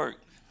didn't work.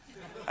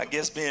 I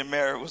guess being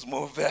married was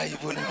more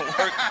valuable than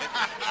working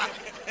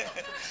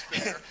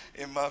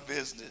in my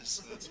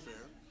business. That's fair.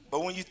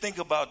 But when you think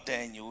about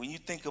Daniel, when you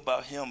think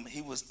about him,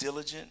 he was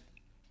diligent.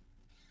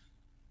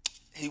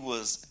 He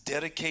was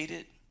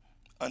dedicated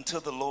unto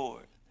the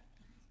Lord.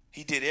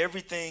 He did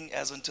everything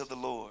as unto the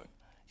Lord.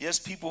 Yes,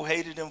 people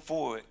hated him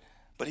for it,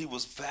 but he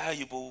was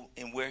valuable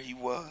in where he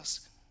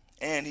was.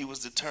 And he was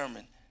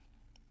determined.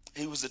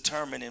 He was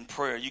determined in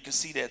prayer. You can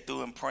see that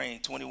through him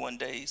praying 21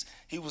 days.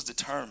 He was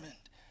determined.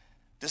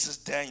 This is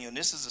Daniel, and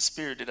this is a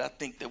spirit that I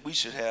think that we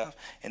should have,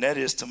 and that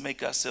is to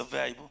make ourselves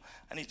valuable.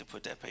 I need to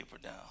put that paper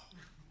down.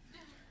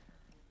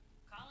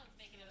 Colin's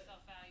making himself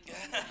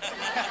valuable.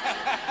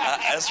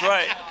 That's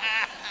right.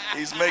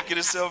 He's making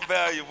himself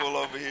valuable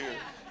over here.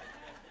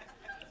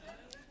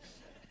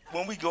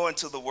 When we go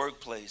into the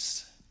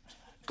workplace,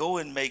 go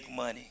and make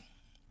money.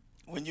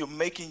 When you're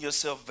making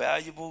yourself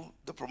valuable,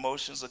 the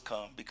promotions will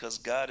come because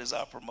God is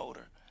our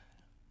promoter.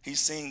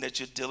 He's seeing that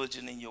you're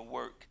diligent in your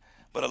work.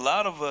 But a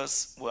lot of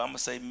us, well, I'm going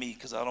to say me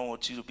because I don't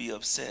want you to be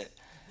upset.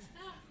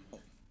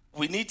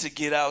 We need to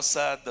get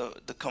outside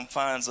the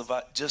confines of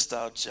just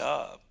our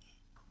job.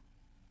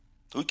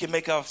 We can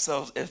make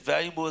ourselves as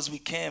valuable as we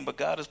can, but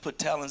God has put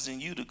talents in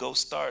you to go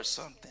start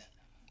something.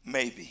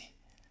 Maybe.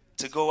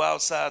 to go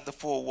outside the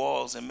four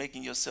walls and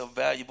making yourself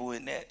valuable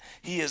in that.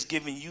 He has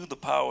given you the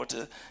power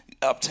to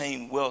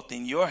obtain wealth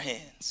in your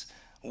hands.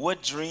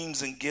 What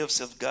dreams and gifts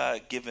have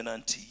God given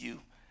unto you?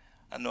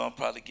 I know I'm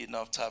probably getting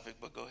off topic,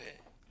 but go ahead.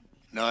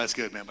 No, that's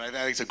good, man. But I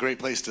think it's a great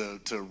place to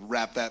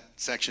wrap that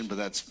section, but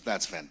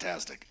that's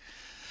fantastic.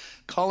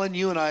 Colin,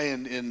 you and I,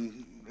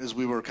 in as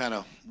we were kind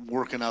of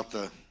working out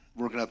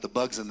the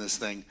bugs in this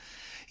thing,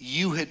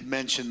 you had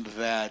mentioned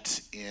that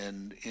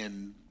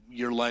in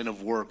your line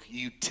of work,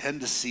 you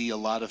tend to see a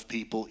lot of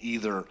people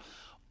either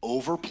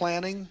over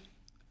planning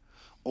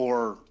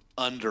or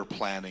under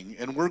planning,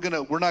 and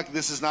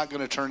this is not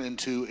gonna turn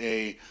into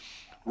a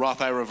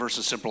Roth IRA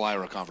versus simple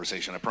IRA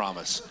conversation, I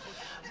promise.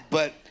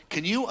 But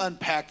can you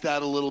unpack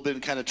that a little bit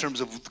in kind of terms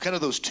of kind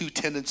of those two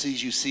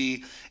tendencies you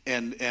see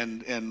and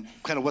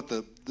kind of what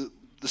the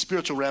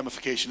spiritual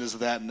ramification is of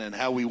that, and then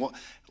how we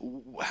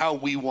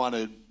want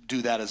to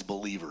do that as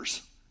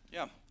believers?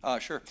 Yeah,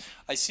 sure.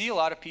 I see a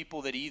lot of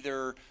people that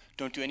either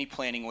don't do any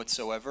planning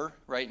whatsoever,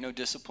 right? No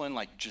discipline,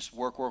 like just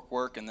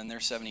work, and then they're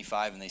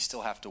 75 and they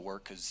still have to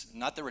work because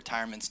not that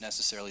retirement's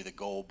necessarily the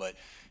goal, but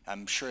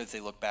I'm sure that they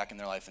look back in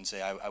their life and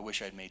say, I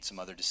wish I'd made some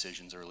other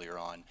decisions earlier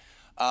on.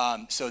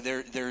 So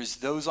there's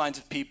those lines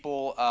of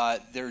people.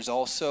 There's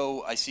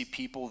also, I see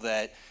people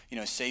that,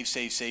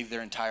 save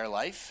their entire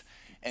life.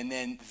 And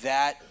then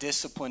that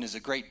discipline is a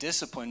great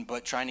discipline,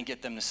 but trying to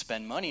get them to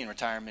spend money in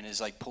retirement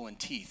is like pulling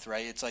teeth,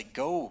 right? It's like,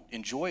 go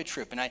enjoy a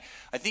trip. And I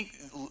think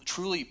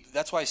truly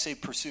that's why I say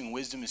pursuing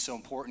wisdom is so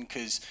important,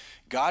 because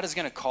God is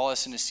going to call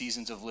us into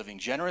seasons of living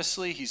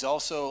generously. He's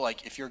also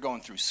like, if you're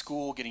going through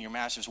school, getting your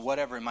master's,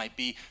 whatever it might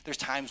be, there's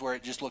times where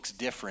it just looks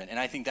different. And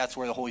I think that's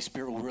where the Holy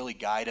Spirit will really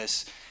guide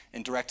us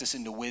and direct us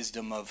into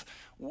wisdom of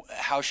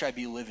how should I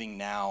be living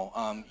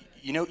now?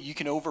 You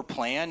can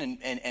overplan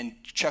and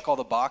check all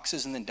the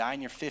boxes and then die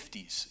in your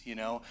 50s,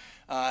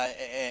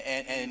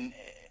 and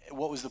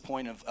what was the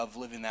point of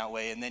living that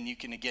way? And then you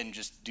can, again,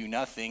 just do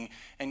nothing.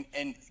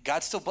 And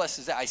God still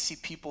blesses that. I see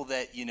people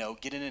that,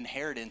 get an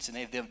inheritance and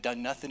they've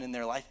done nothing in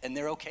their life and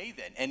they're okay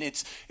then. And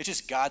it's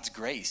just God's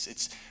grace.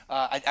 It's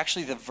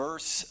actually the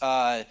verse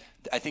I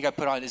think I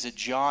put on, is it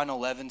John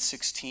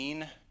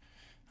 11:16?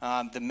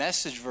 The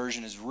Message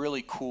version is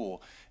really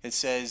cool. It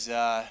says...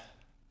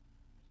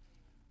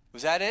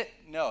 was that it?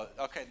 No.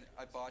 Okay,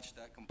 I botched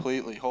that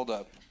completely. Hold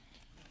up.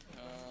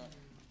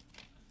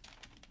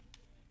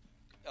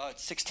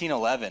 It's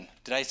 16:11.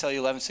 Did I tell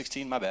you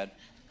 11:16? My bad.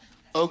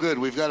 Oh, good.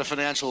 We've got a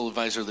financial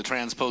advisor that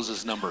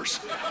transposes numbers.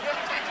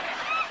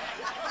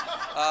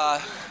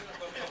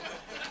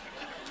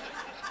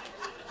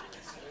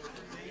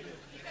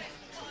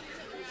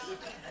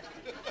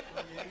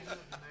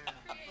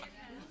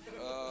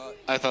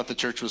 I thought the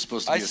church was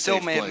supposed to be a safe place. I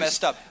still may have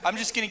messed up. I'm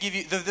just going to give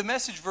you, the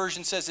Message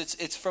version says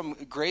it's from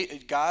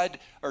great God,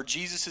 or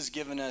Jesus has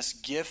given us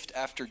gift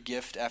after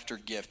gift after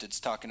gift. It's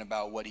talking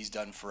about what he's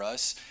done for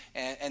us.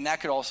 And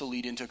that could also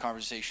lead into a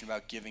conversation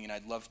about giving, and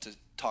I'd love to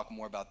talk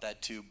more about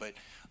that too. But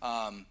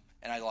and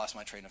I lost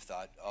my train of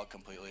thought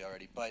completely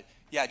already. But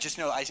yeah, just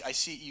know I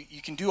see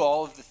you can do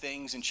all of the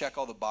things and check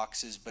all the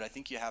boxes, but I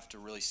think you have to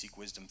really seek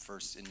wisdom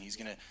first, and he's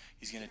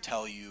gonna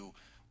tell you,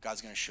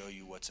 God's going to show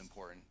you what's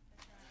important.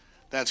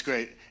 That's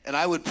great. And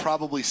I would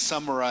probably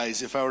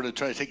summarize, if I were to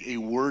try to take a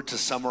word to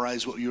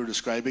summarize what you were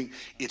describing,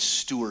 it's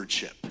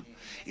stewardship.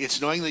 It's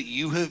knowing that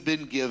you have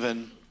been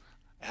given,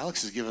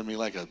 Alex has given me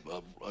like an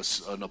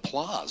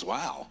applause.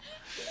 Wow.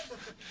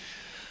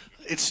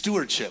 It's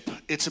stewardship.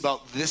 It's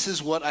about, this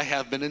is what I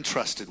have been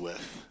entrusted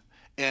with.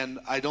 And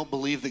I don't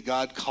believe that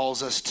God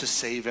calls us to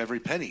save every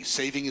penny.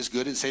 Saving is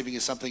good, and saving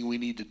is something we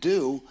need to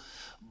do,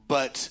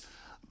 but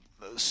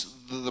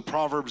the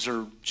Proverbs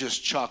are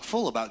just chock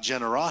full about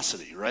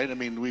generosity, right? I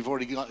mean, we've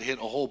already hit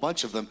a whole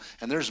bunch of them,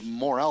 and there's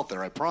more out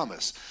there, I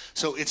promise.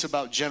 So it's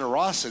about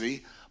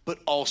generosity, but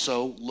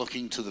also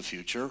looking to the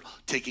future,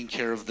 taking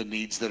care of the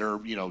needs that are,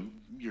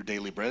 your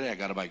daily bread. I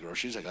got to buy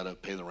groceries. I got to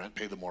pay the rent,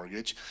 pay the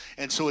mortgage.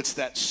 And so it's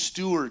that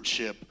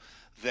stewardship,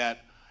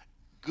 that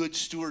good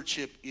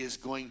stewardship is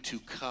going to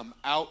come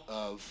out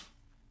of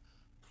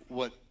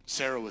what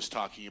Sarah was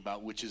talking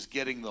about, which is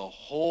getting your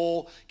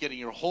whole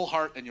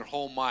heart and your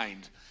whole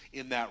mind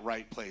in that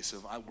right place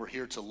of, we're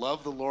here to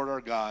love the Lord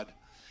our God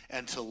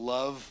and to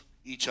love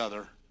each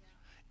other,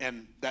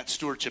 and that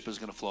stewardship is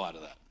going to flow out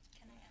of that.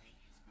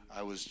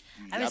 I was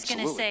going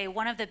to say,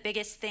 one of the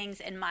biggest things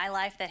in my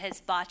life that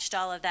has botched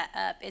all of that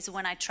up is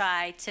when I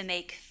try to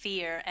make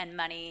fear and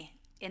money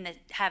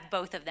have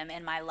both of them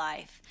in my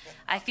life.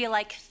 I feel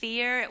like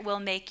fear will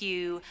make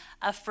you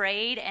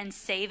afraid and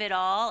save it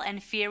all,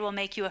 and fear will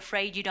make you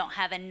afraid you don't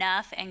have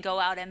enough and go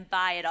out and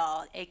buy it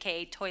all,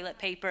 aka toilet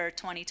paper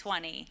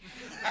 2020.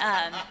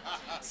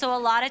 So a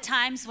lot of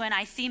times when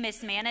I see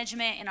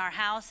mismanagement in our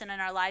house and in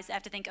our lives, I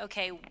have to think,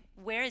 okay,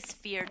 where is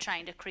fear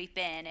trying to creep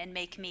in and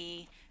make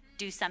me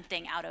do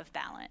something out of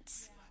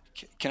balance?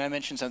 Can I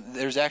mention something?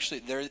 There's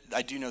actually,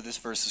 I do know this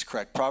verse is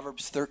correct.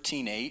 Proverbs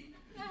 13:8.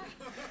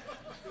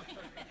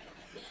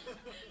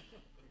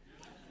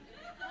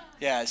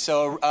 Yeah,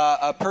 so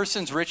a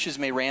person's riches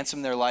may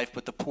ransom their life,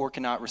 but the poor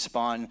cannot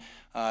respond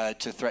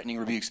to threatening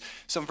rebukes.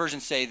 Some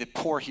versions say the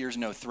poor hears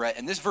no threat.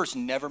 And this verse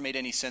never made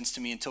any sense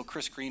to me until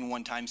Chris Green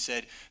one time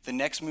said, the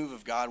next move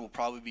of God will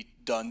probably be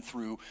done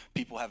through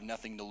people have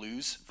nothing to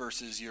lose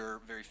versus your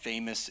very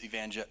famous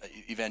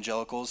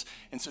evangelicals.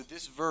 And so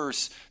this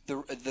verse,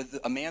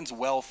 a man's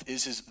wealth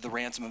is the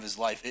ransom of his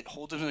life. It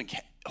holds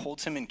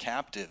him in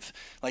captive.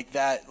 Like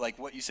that, like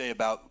what you say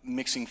about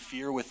mixing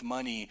fear with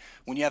money.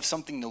 When you have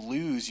something to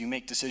lose, you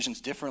make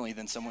decisions differently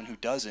than someone who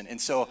doesn't. And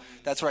so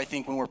that's where I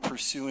think when we're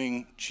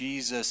pursuing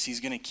Jesus, he's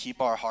going to keep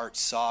our hearts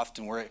soft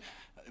and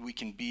we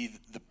can be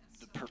the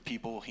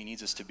people he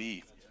needs us to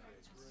be.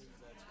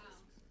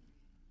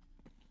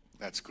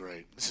 That's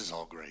great. This is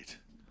all great.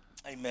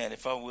 Amen.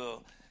 If I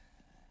will,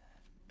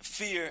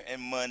 fear and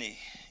money.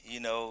 You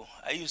know,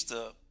 I used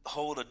to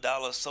hold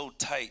 $1 so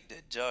tight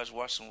that George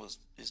Washington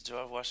is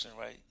George Washington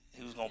right?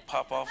 He was going to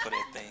pop off of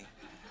that thing.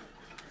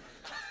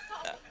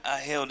 I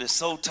held it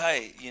so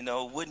tight, you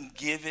know, wouldn't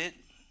give it.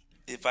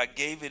 If I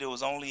gave it, it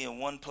was only in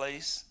one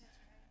place,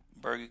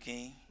 Burger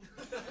King.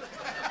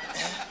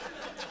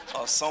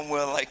 Or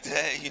somewhere like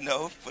that, you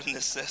know, for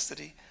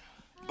necessity.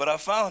 But I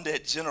found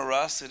that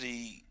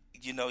generosity,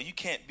 you know, you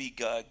can't be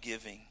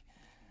God-giving.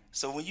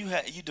 So when you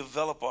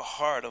develop a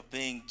heart of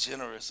being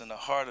generous and a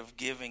heart of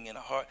giving and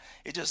a heart,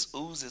 it just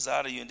oozes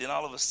out of you. And then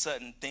all of a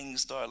sudden,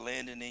 things start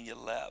landing in your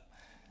lap.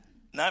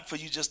 Not for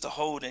you just to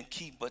hold and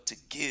keep, but to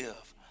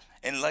give.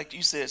 And like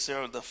you said,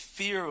 Sarah, the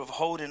fear of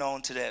holding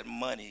on to that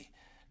money,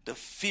 the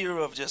fear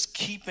of just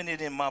keeping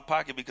it in my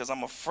pocket because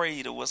I'm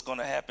afraid of what's going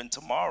to happen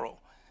tomorrow.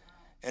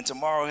 And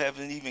tomorrow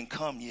hasn't even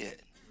come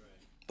yet.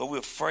 But we're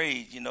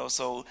afraid, you know.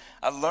 So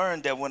I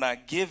learned that when I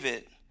give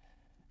it,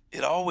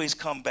 it always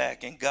come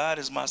back. And God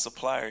is my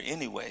supplier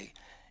anyway,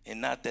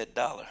 and not that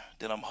dollar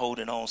that I'm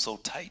holding on so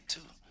tight to.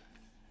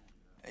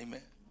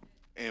 Amen.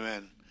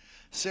 Amen.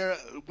 Sarah,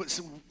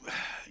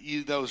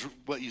 that was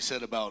what you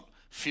said about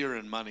fear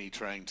and money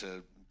trying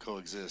to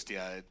coexist.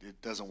 Yeah,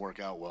 it doesn't work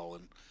out well.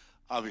 And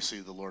obviously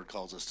the Lord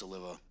calls us to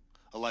live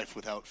a life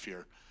without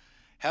fear.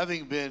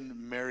 Having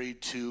been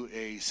married to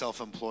a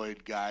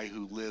self-employed guy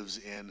who lives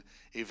in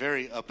a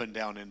very up and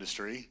down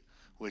industry,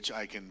 which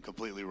I can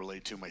completely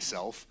relate to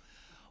myself,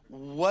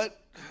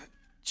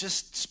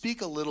 just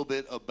speak a little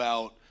bit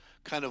about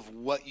kind of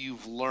what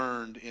you've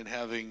learned in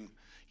having,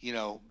 you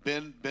know,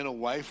 been a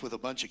wife with a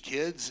bunch of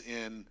kids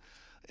in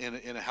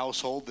a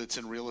household that's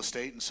in real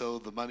estate, and so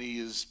the money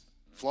is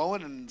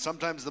flowing, and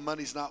sometimes the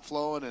money's not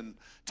flowing, and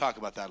talk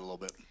about that a little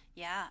bit.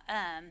 Yeah,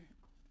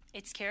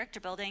 it's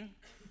character building.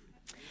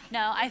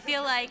 No, I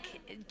feel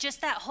like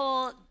just that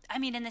whole, I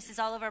mean, and this is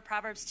all over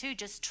Proverbs too,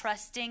 just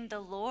trusting the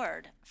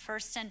Lord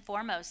first and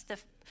foremost. The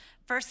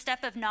first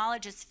step of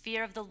knowledge is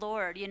fear of the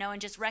Lord, you know,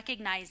 and just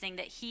recognizing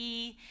that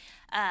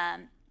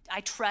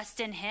I trust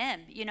in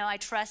him, you know, I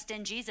trust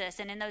in Jesus.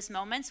 And in those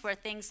moments where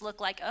things look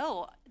like,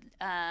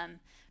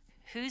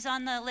 who's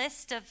on the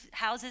list of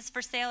houses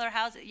for sale or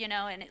houses, you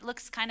know, and it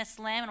looks kind of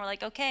slim, and we're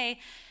like, okay,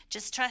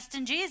 just trust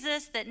in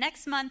Jesus that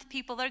next month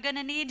people are going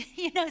to need,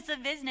 you know,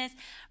 some business.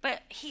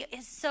 But he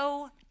is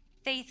so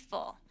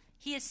faithful.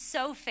 He is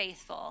so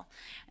faithful.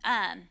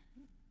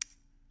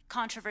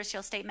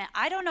 Controversial statement.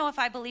 I don't know if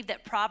I believe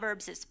that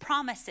Proverbs is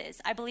promises.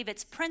 I believe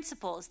it's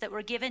principles that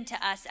were given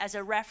to us as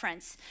a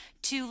reference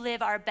to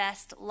live our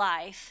best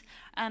life.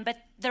 But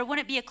there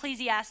wouldn't be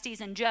Ecclesiastes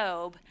and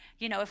Job,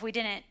 you know, if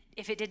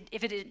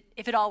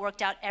it all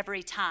worked out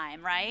every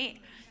time, right?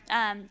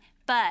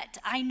 But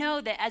I know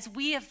that as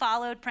we have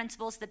followed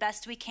principles the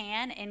best we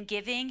can in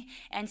giving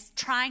and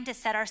trying to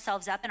set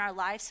ourselves up in our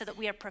lives so that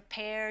we are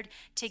prepared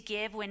to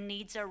give when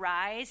needs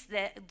arise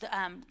that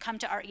come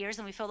to our ears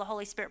and we feel the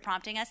Holy Spirit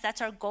prompting us, that's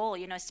our goal,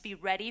 you know, is to be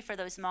ready for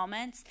those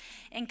moments.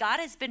 And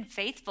God has been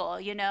faithful,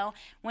 you know,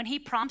 when he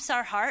prompts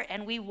our heart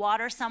and we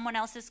water someone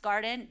else's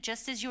garden,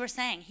 just as you were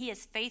saying, he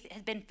has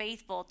been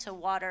faithful to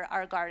water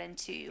our garden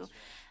too.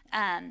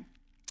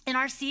 In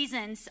our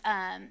seasons,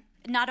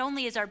 not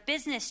only is our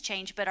business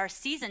change, but our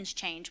seasons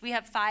change. We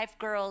have 5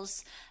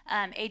 girls,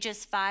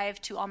 ages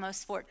 5 to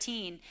almost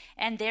 14,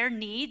 and their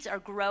needs are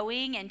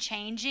growing and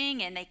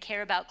changing, and they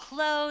care about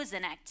clothes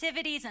and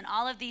activities and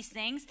all of these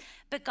things.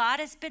 But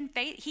God has been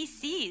faithful. He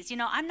sees, you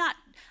know,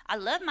 I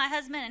love my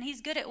husband and he's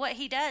good at what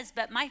he does,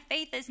 but my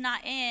faith is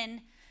not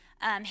in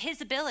his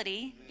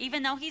ability,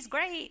 even though he's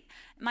great.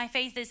 My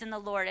faith is in the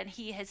Lord, and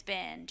he has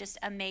been just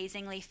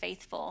amazingly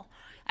faithful.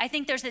 I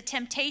think there's a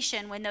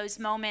temptation when those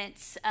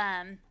moments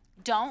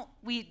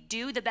we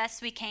do the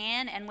best we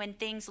can, and when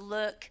things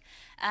look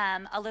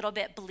a little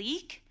bit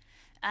bleak,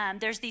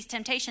 there's these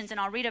temptations. And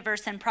I'll read a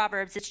verse in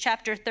Proverbs. It's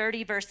chapter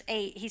 30, verse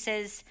 8. He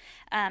says,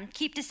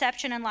 keep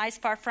deception and lies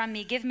far from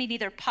me. Give me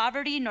neither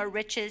poverty nor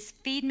riches.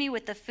 Feed me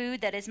with the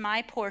food that is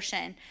my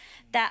portion,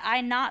 that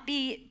I not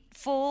be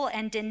full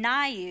and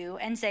deny you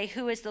and say,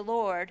 who is the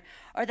Lord?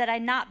 Or that I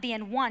not be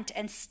in want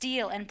and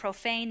steal and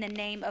profane the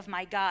name of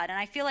my God. And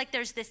I feel like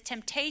there's this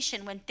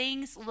temptation when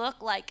things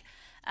look like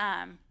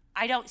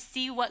I don't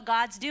see what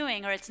God's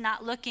doing, or it's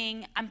not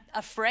looking, I'm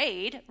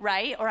afraid,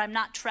 right? Or I'm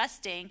not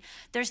trusting.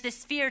 There's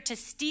this fear to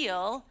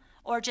steal,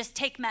 or just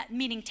take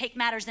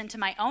matters into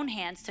my own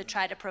hands to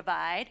try to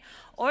provide.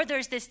 Or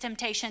there's this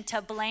temptation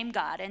to blame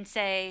God and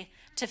say,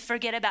 to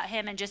forget about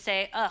him and just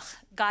say, ugh,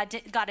 God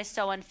is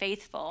so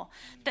unfaithful.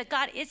 But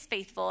God is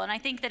faithful. And I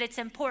think that it's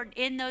important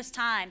in those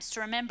times to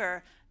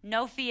remember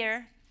no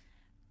fear,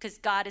 because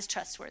God is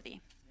trustworthy.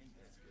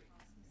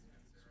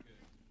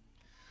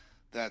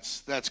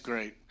 That's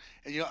great.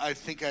 And I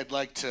think I'd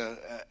like to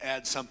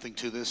add something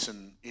to this,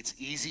 and it's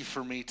easy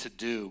for me to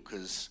do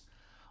because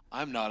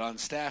I'm not on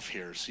staff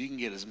here, so you can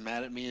get as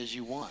mad at me as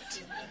you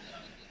want.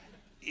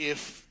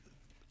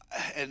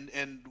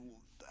 And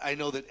I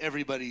know that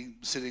everybody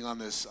sitting on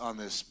this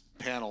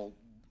panel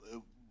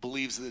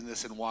believes in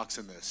this and walks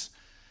in this.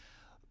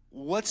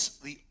 What's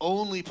the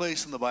only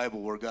place in the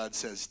Bible where God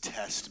says,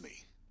 "Test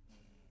me"?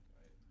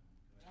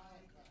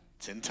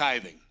 It's in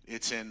tithing.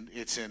 It's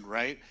in,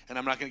 right? And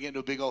I'm not going to get into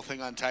a big old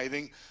thing on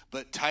tithing,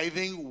 but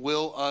tithing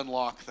will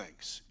unlock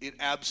things. It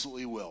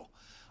absolutely will.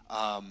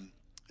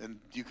 And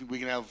we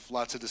can have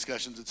lots of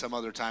discussions at some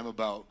other time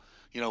about,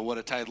 what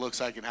a tithe looks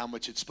like and how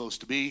much it's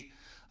supposed to be.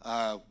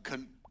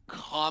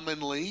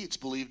 Commonly, it's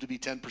believed to be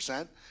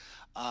 10%.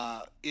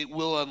 It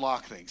will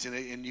unlock things.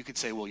 And you could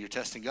say, well, you're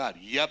testing God.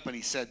 Yep, and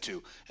he said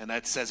to. And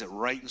that says it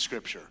right in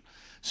Scripture.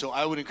 So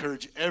I would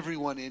encourage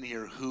everyone in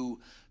here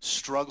who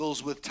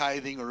struggles with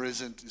tithing or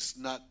is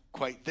not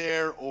quite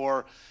there,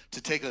 or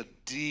to take a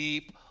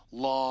deep,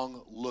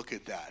 long look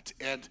at that.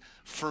 And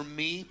for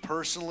me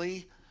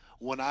personally,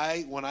 when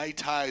I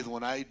tithe,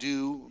 when I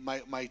do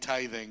my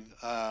tithing,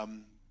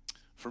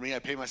 for me, I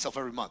pay myself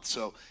every month.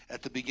 So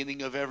at the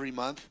beginning of every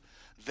month,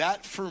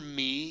 that for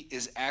me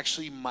is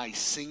actually my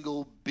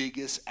single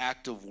biggest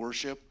act of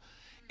worship.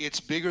 It's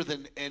bigger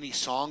than any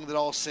song that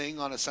I'll sing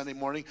on a Sunday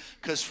morning,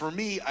 because for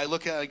me, I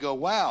look at it and I go,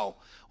 wow,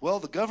 well,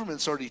 the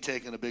government's already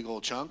taken a big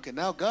old chunk, and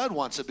now God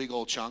wants a big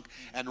old chunk.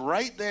 And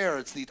right there,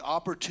 it's the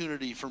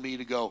opportunity for me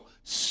to go,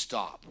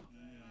 stop.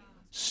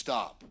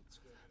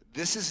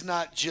 This is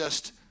not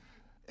just,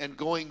 and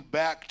going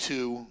back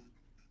to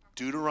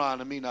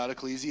Deuteronomy, not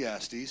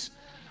Ecclesiastes,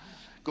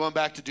 going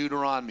back to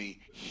Deuteronomy,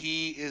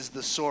 he is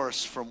the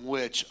source from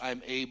which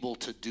I'm able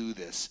to do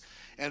this.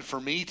 And for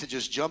me to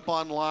just jump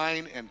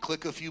online and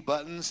click a few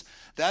buttons,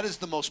 that is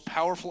the most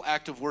powerful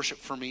act of worship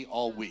for me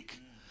all week.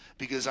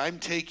 Because I'm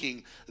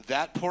taking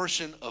that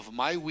portion of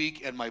my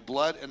week and my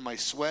blood and my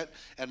sweat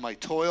and my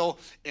toil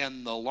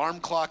and the alarm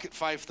clock at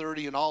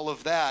 5:30 and all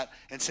of that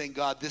and saying,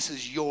 God, this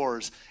is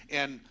yours.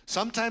 And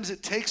sometimes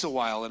it takes a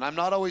while, and I'm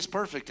not always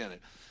perfect in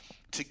it,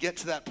 to get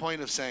to that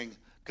point of saying,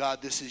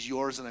 God, this is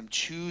yours, and I'm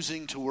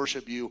choosing to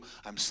worship you.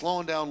 I'm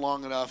slowing down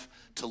long enough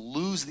to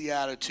lose the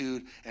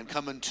attitude and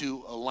come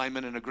into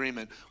alignment and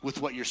agreement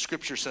with what your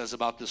scripture says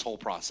about this whole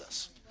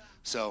process.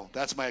 So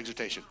that's my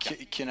exhortation.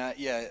 Can I?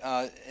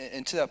 Yeah.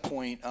 And to that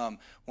point,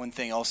 one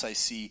thing else I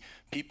see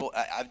people,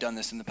 I've done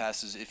this in the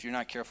past, is if you're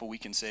not careful, we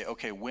can say,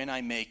 okay, when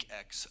I make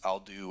X, I'll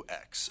do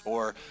X,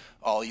 or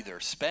I'll either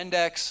spend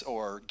X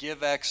or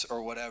give X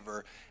or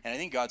whatever. And I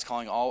think God's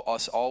calling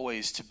us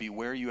always to be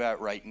where you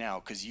at right now,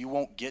 because you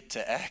won't get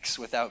to X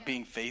without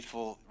being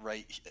faithful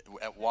right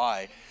at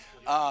Y.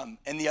 And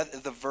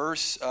the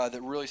verse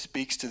that really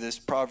speaks to this,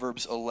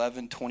 Proverbs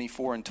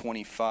 11:24 and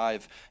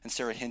 25, and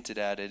Sarah hinted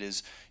at it,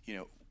 is,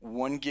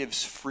 one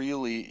gives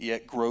freely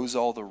yet grows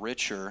all the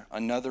richer.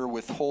 Another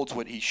withholds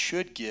what he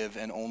should give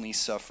and only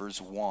suffers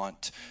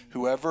want.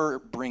 Whoever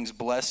brings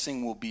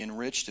blessing will be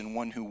enriched, and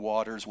one who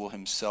waters will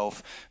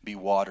himself be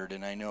watered.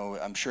 And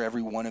I'm sure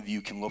every one of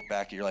you can look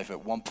back at your life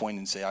at one point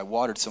and say, I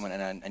watered someone,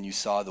 and you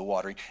saw the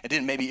watering.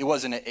 It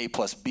wasn't an A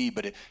plus B,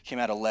 but it came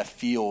out of left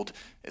field.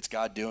 It's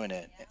God doing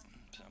it.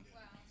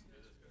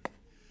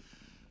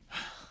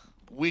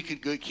 We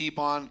could keep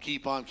on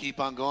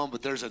going,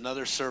 but there's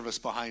another service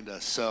behind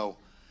us. So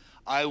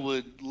I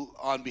would,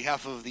 on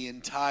behalf of the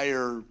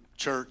entire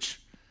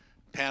church,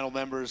 panel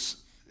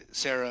members,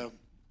 Sarah,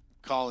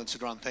 Colin,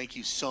 Cedron, thank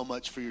you so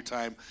much for your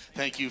time.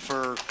 Thank you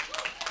for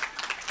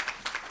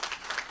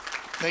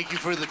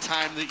the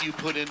time that you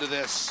put into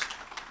this.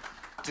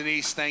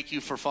 Denise, thank you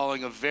for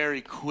following a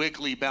very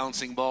quickly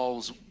bouncing ball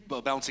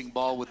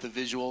with the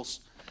visuals.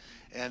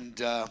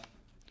 And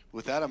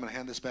with that, I'm going to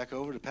hand this back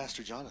over to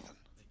Pastor Jonathan.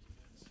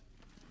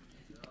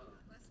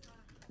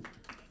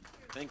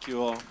 Thank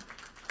you all.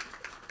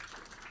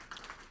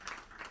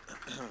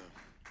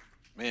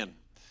 Man,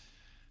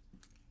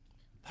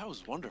 that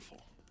was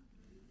wonderful.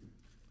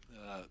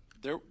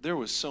 There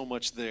was so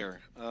much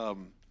there.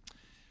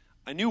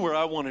 I knew where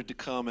I wanted to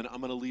come, and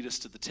I'm going to lead us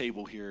to the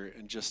table here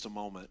in just a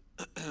moment.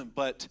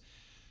 But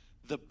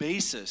the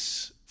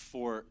basis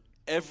for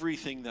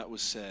everything that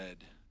was said,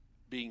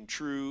 being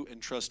true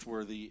and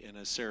trustworthy, and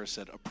as Sarah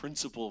said, a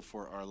principle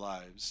for our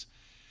lives,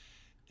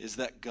 is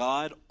that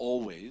God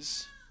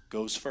always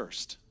goes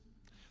first.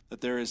 That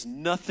there is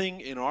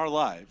nothing in our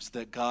lives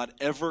that God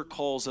ever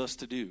calls us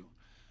to do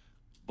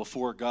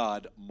before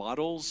God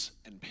models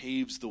and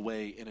paves the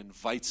way and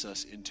invites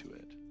us into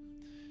it.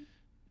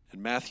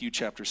 In Matthew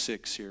chapter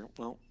 6 here,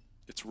 well,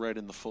 It's right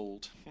in the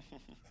fold.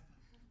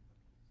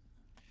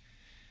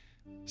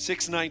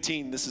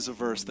 6:19, this is a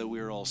verse that we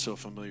are all so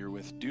familiar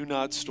with. Do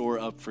not store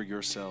up for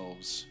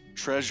yourselves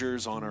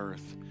treasures on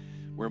earth,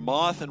 where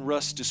moth and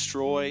rust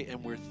destroy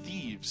and where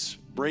thieves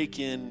break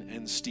in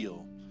and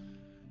steal.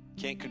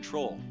 Can't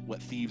control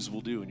what thieves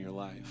will do in your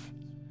life.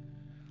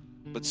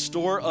 But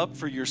store up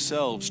for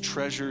yourselves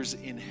treasures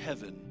in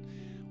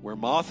heaven, where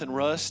moth and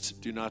rust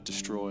do not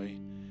destroy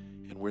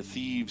and where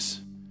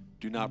thieves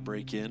do not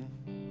break in,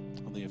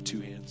 only have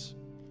two hands,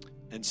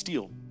 and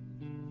steal.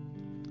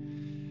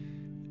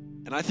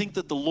 And I think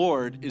that the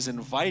Lord is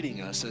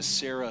inviting us, as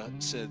Sarah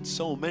said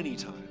so many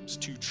times,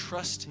 to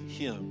trust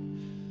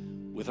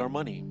Him with our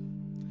money.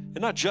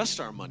 And not just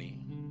our money,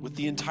 with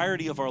the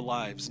entirety of our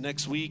lives.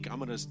 Next week, I'm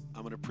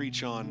gonna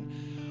preach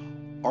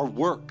on our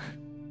work.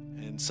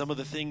 And some of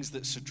the things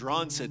that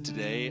Cedron said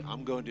today,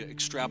 I'm going to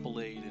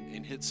extrapolate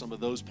and hit some of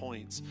those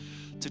points.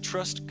 To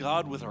trust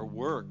God with our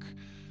work,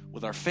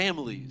 with our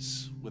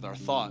families, with our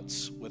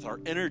thoughts, with our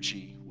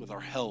energy, with our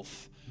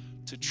health.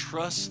 To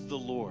trust the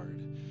Lord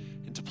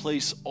and to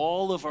place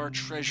all of our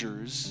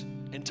treasures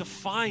and to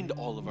find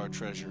all of our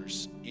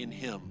treasures in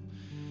Him.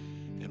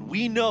 And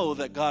we know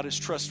that God is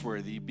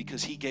trustworthy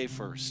because He gave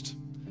first.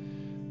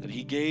 That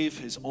He gave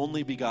His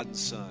only begotten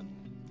Son.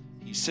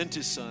 He sent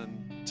His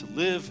Son to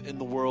live in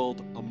the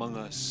world among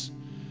us,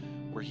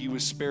 where He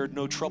was spared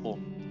no trouble.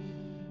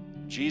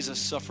 Jesus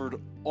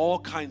suffered all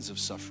kinds of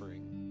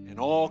suffering and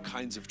all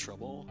kinds of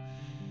trouble.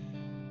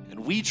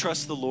 And we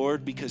trust the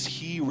Lord because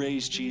He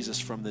raised Jesus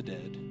from the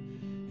dead.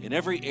 In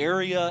every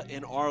area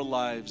in our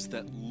lives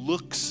that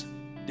looks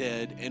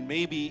dead and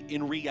maybe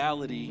in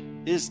reality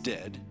is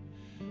dead,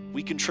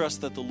 we can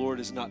trust that the Lord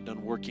is not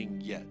done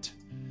working yet.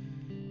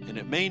 And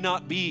it may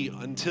not be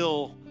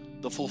until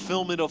the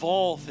fulfillment of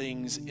all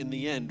things in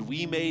the end.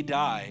 We may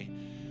die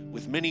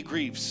with many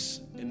griefs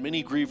and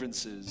many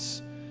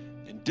grievances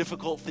and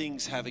difficult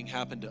things having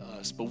happened to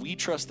us, but we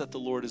trust that the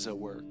Lord is at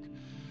work.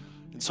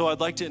 And so I'd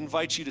like to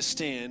invite you to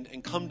stand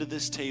and come to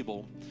this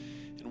table,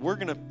 and we're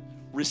going to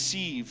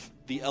receive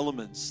the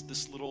elements.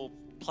 This little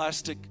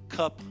plastic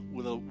cup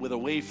with a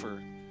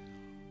wafer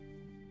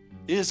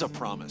is a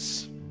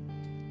promise.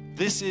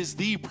 This is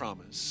the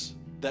promise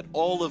that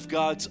all of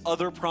God's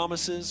other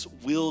promises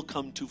will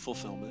come to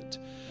fulfillment.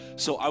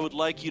 So I would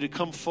like you to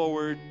come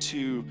forward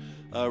to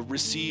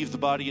receive the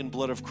body and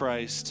blood of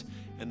Christ,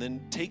 and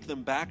then take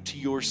them back to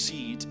your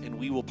seat, and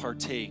we will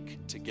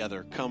partake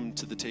together. Come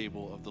to the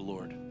table of the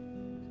Lord.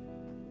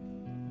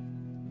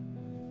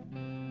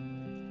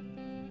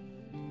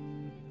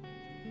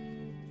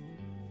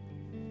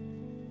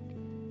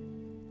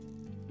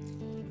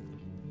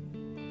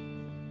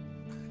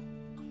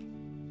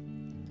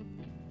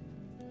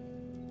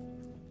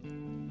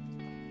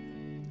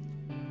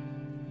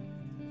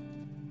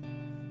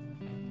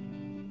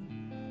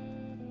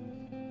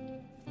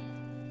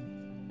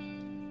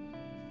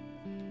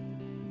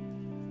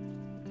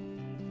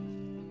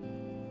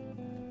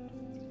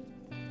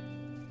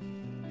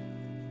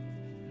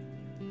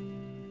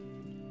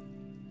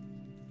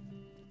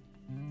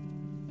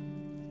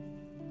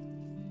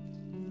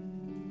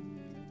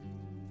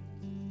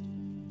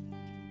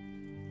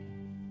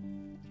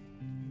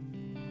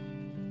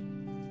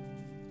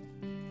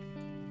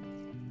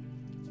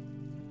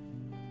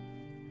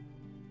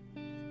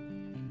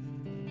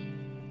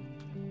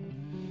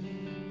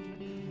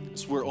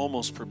 So we're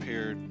almost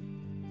prepared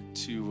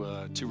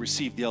to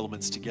receive the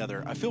elements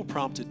together. I feel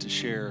prompted to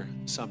share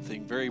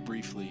something very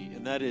briefly,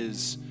 and that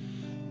is,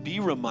 be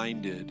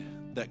reminded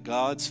that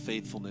God's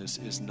faithfulness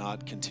is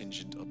not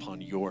contingent upon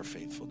your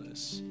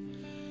faithfulness.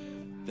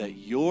 That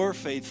your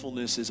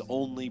faithfulness is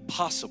only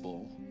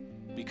possible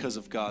because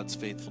of God's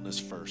faithfulness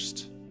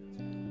first.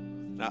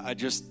 Now, I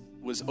just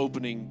was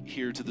opening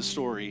here to the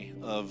story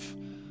of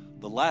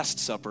the Last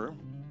Supper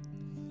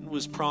and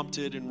was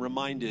prompted and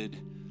reminded,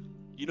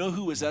 you know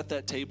who was at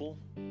that table?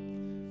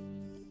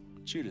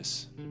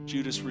 Judas.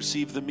 Judas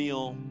received the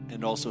meal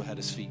and also had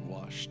his feet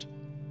washed.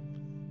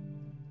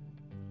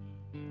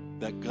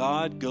 That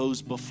God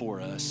goes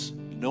before us,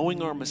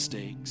 knowing our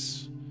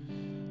mistakes,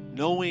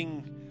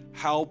 knowing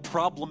how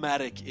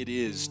problematic it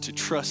is to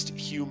trust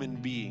human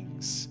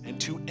beings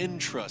and to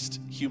entrust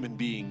human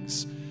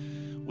beings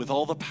with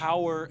all the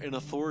power and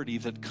authority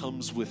that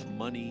comes with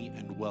money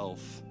and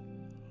wealth.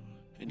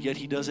 And yet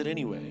He does it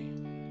anyway.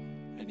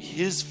 And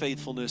His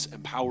faithfulness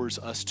empowers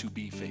us to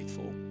be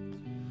faithful.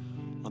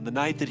 On the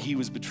night that He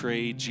was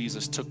betrayed,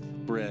 Jesus took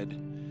bread.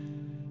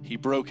 He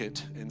broke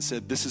it and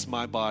said, "This is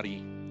my body,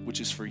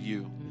 which is for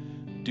you.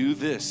 Do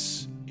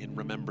this in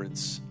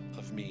remembrance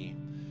of me."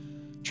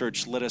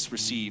 Church, let us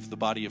receive the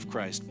body of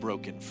Christ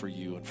broken for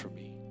you and for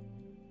me.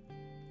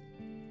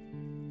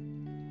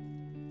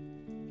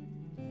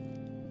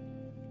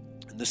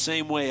 In the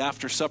same way,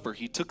 after supper,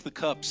 He took the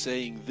cup,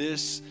 saying,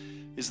 "This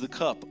is the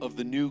cup of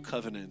the new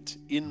covenant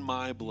in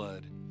my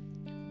blood.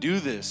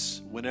 Do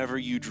this whenever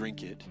you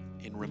drink it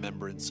in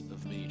remembrance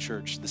of me."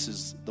 Church, this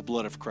is the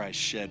blood of Christ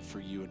shed for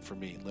you and for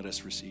me. Let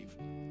us receive.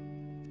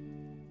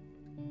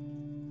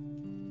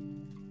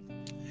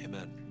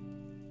 Amen.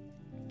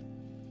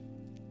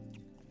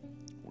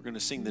 We're going to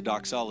sing the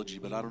doxology,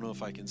 but I don't know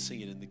if I can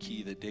sing it in the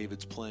key that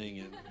David's playing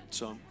in.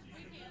 So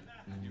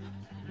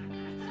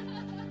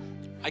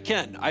I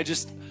can. I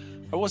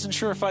wasn't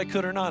sure if I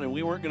could or not, and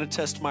we weren't going to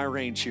test my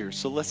range here.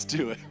 So let's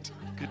do it.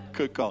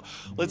 Good call.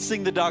 Let's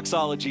sing the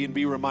doxology and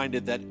be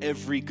reminded that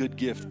every good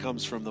gift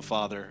comes from the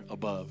Father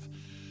above.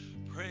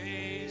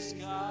 Praise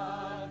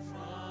God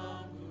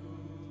from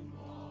whom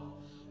all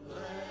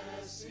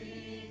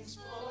blessings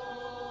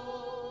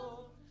flow.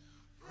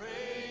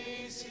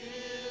 Praise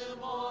Him,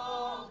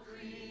 all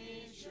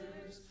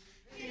creatures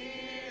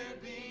here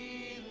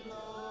below.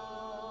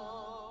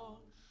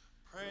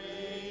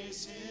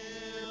 Praise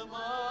Him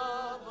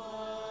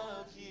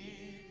above,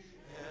 ye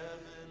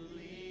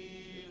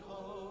heavenly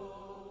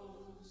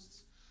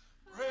hosts.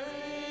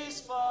 Praise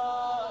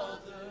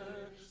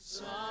Father,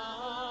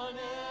 Son,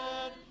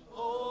 and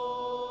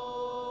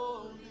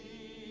Holy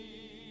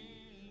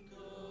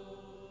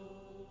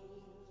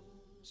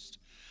Ghost.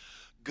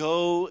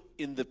 Go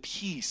in the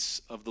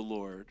peace of the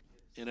Lord.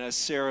 And as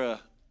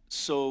Sarah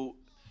so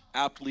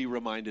aptly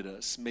reminded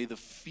us, may the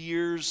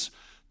fears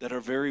that are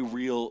very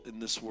real in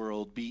this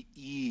world be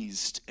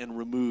eased and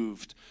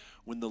removed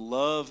when the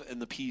love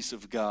and the peace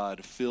of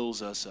God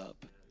fills us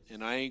up.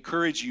 And I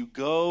encourage you,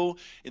 go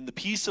in the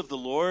peace of the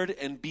Lord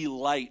and be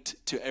light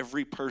to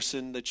every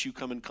person that you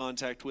come in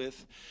contact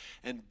with,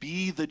 and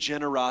be the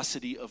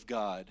generosity of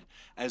God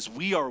as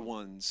we are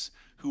ones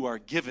who are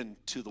given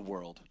to the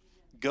world.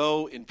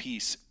 Go in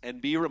peace and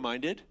be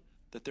reminded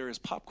that there is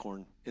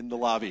popcorn in the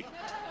lobby.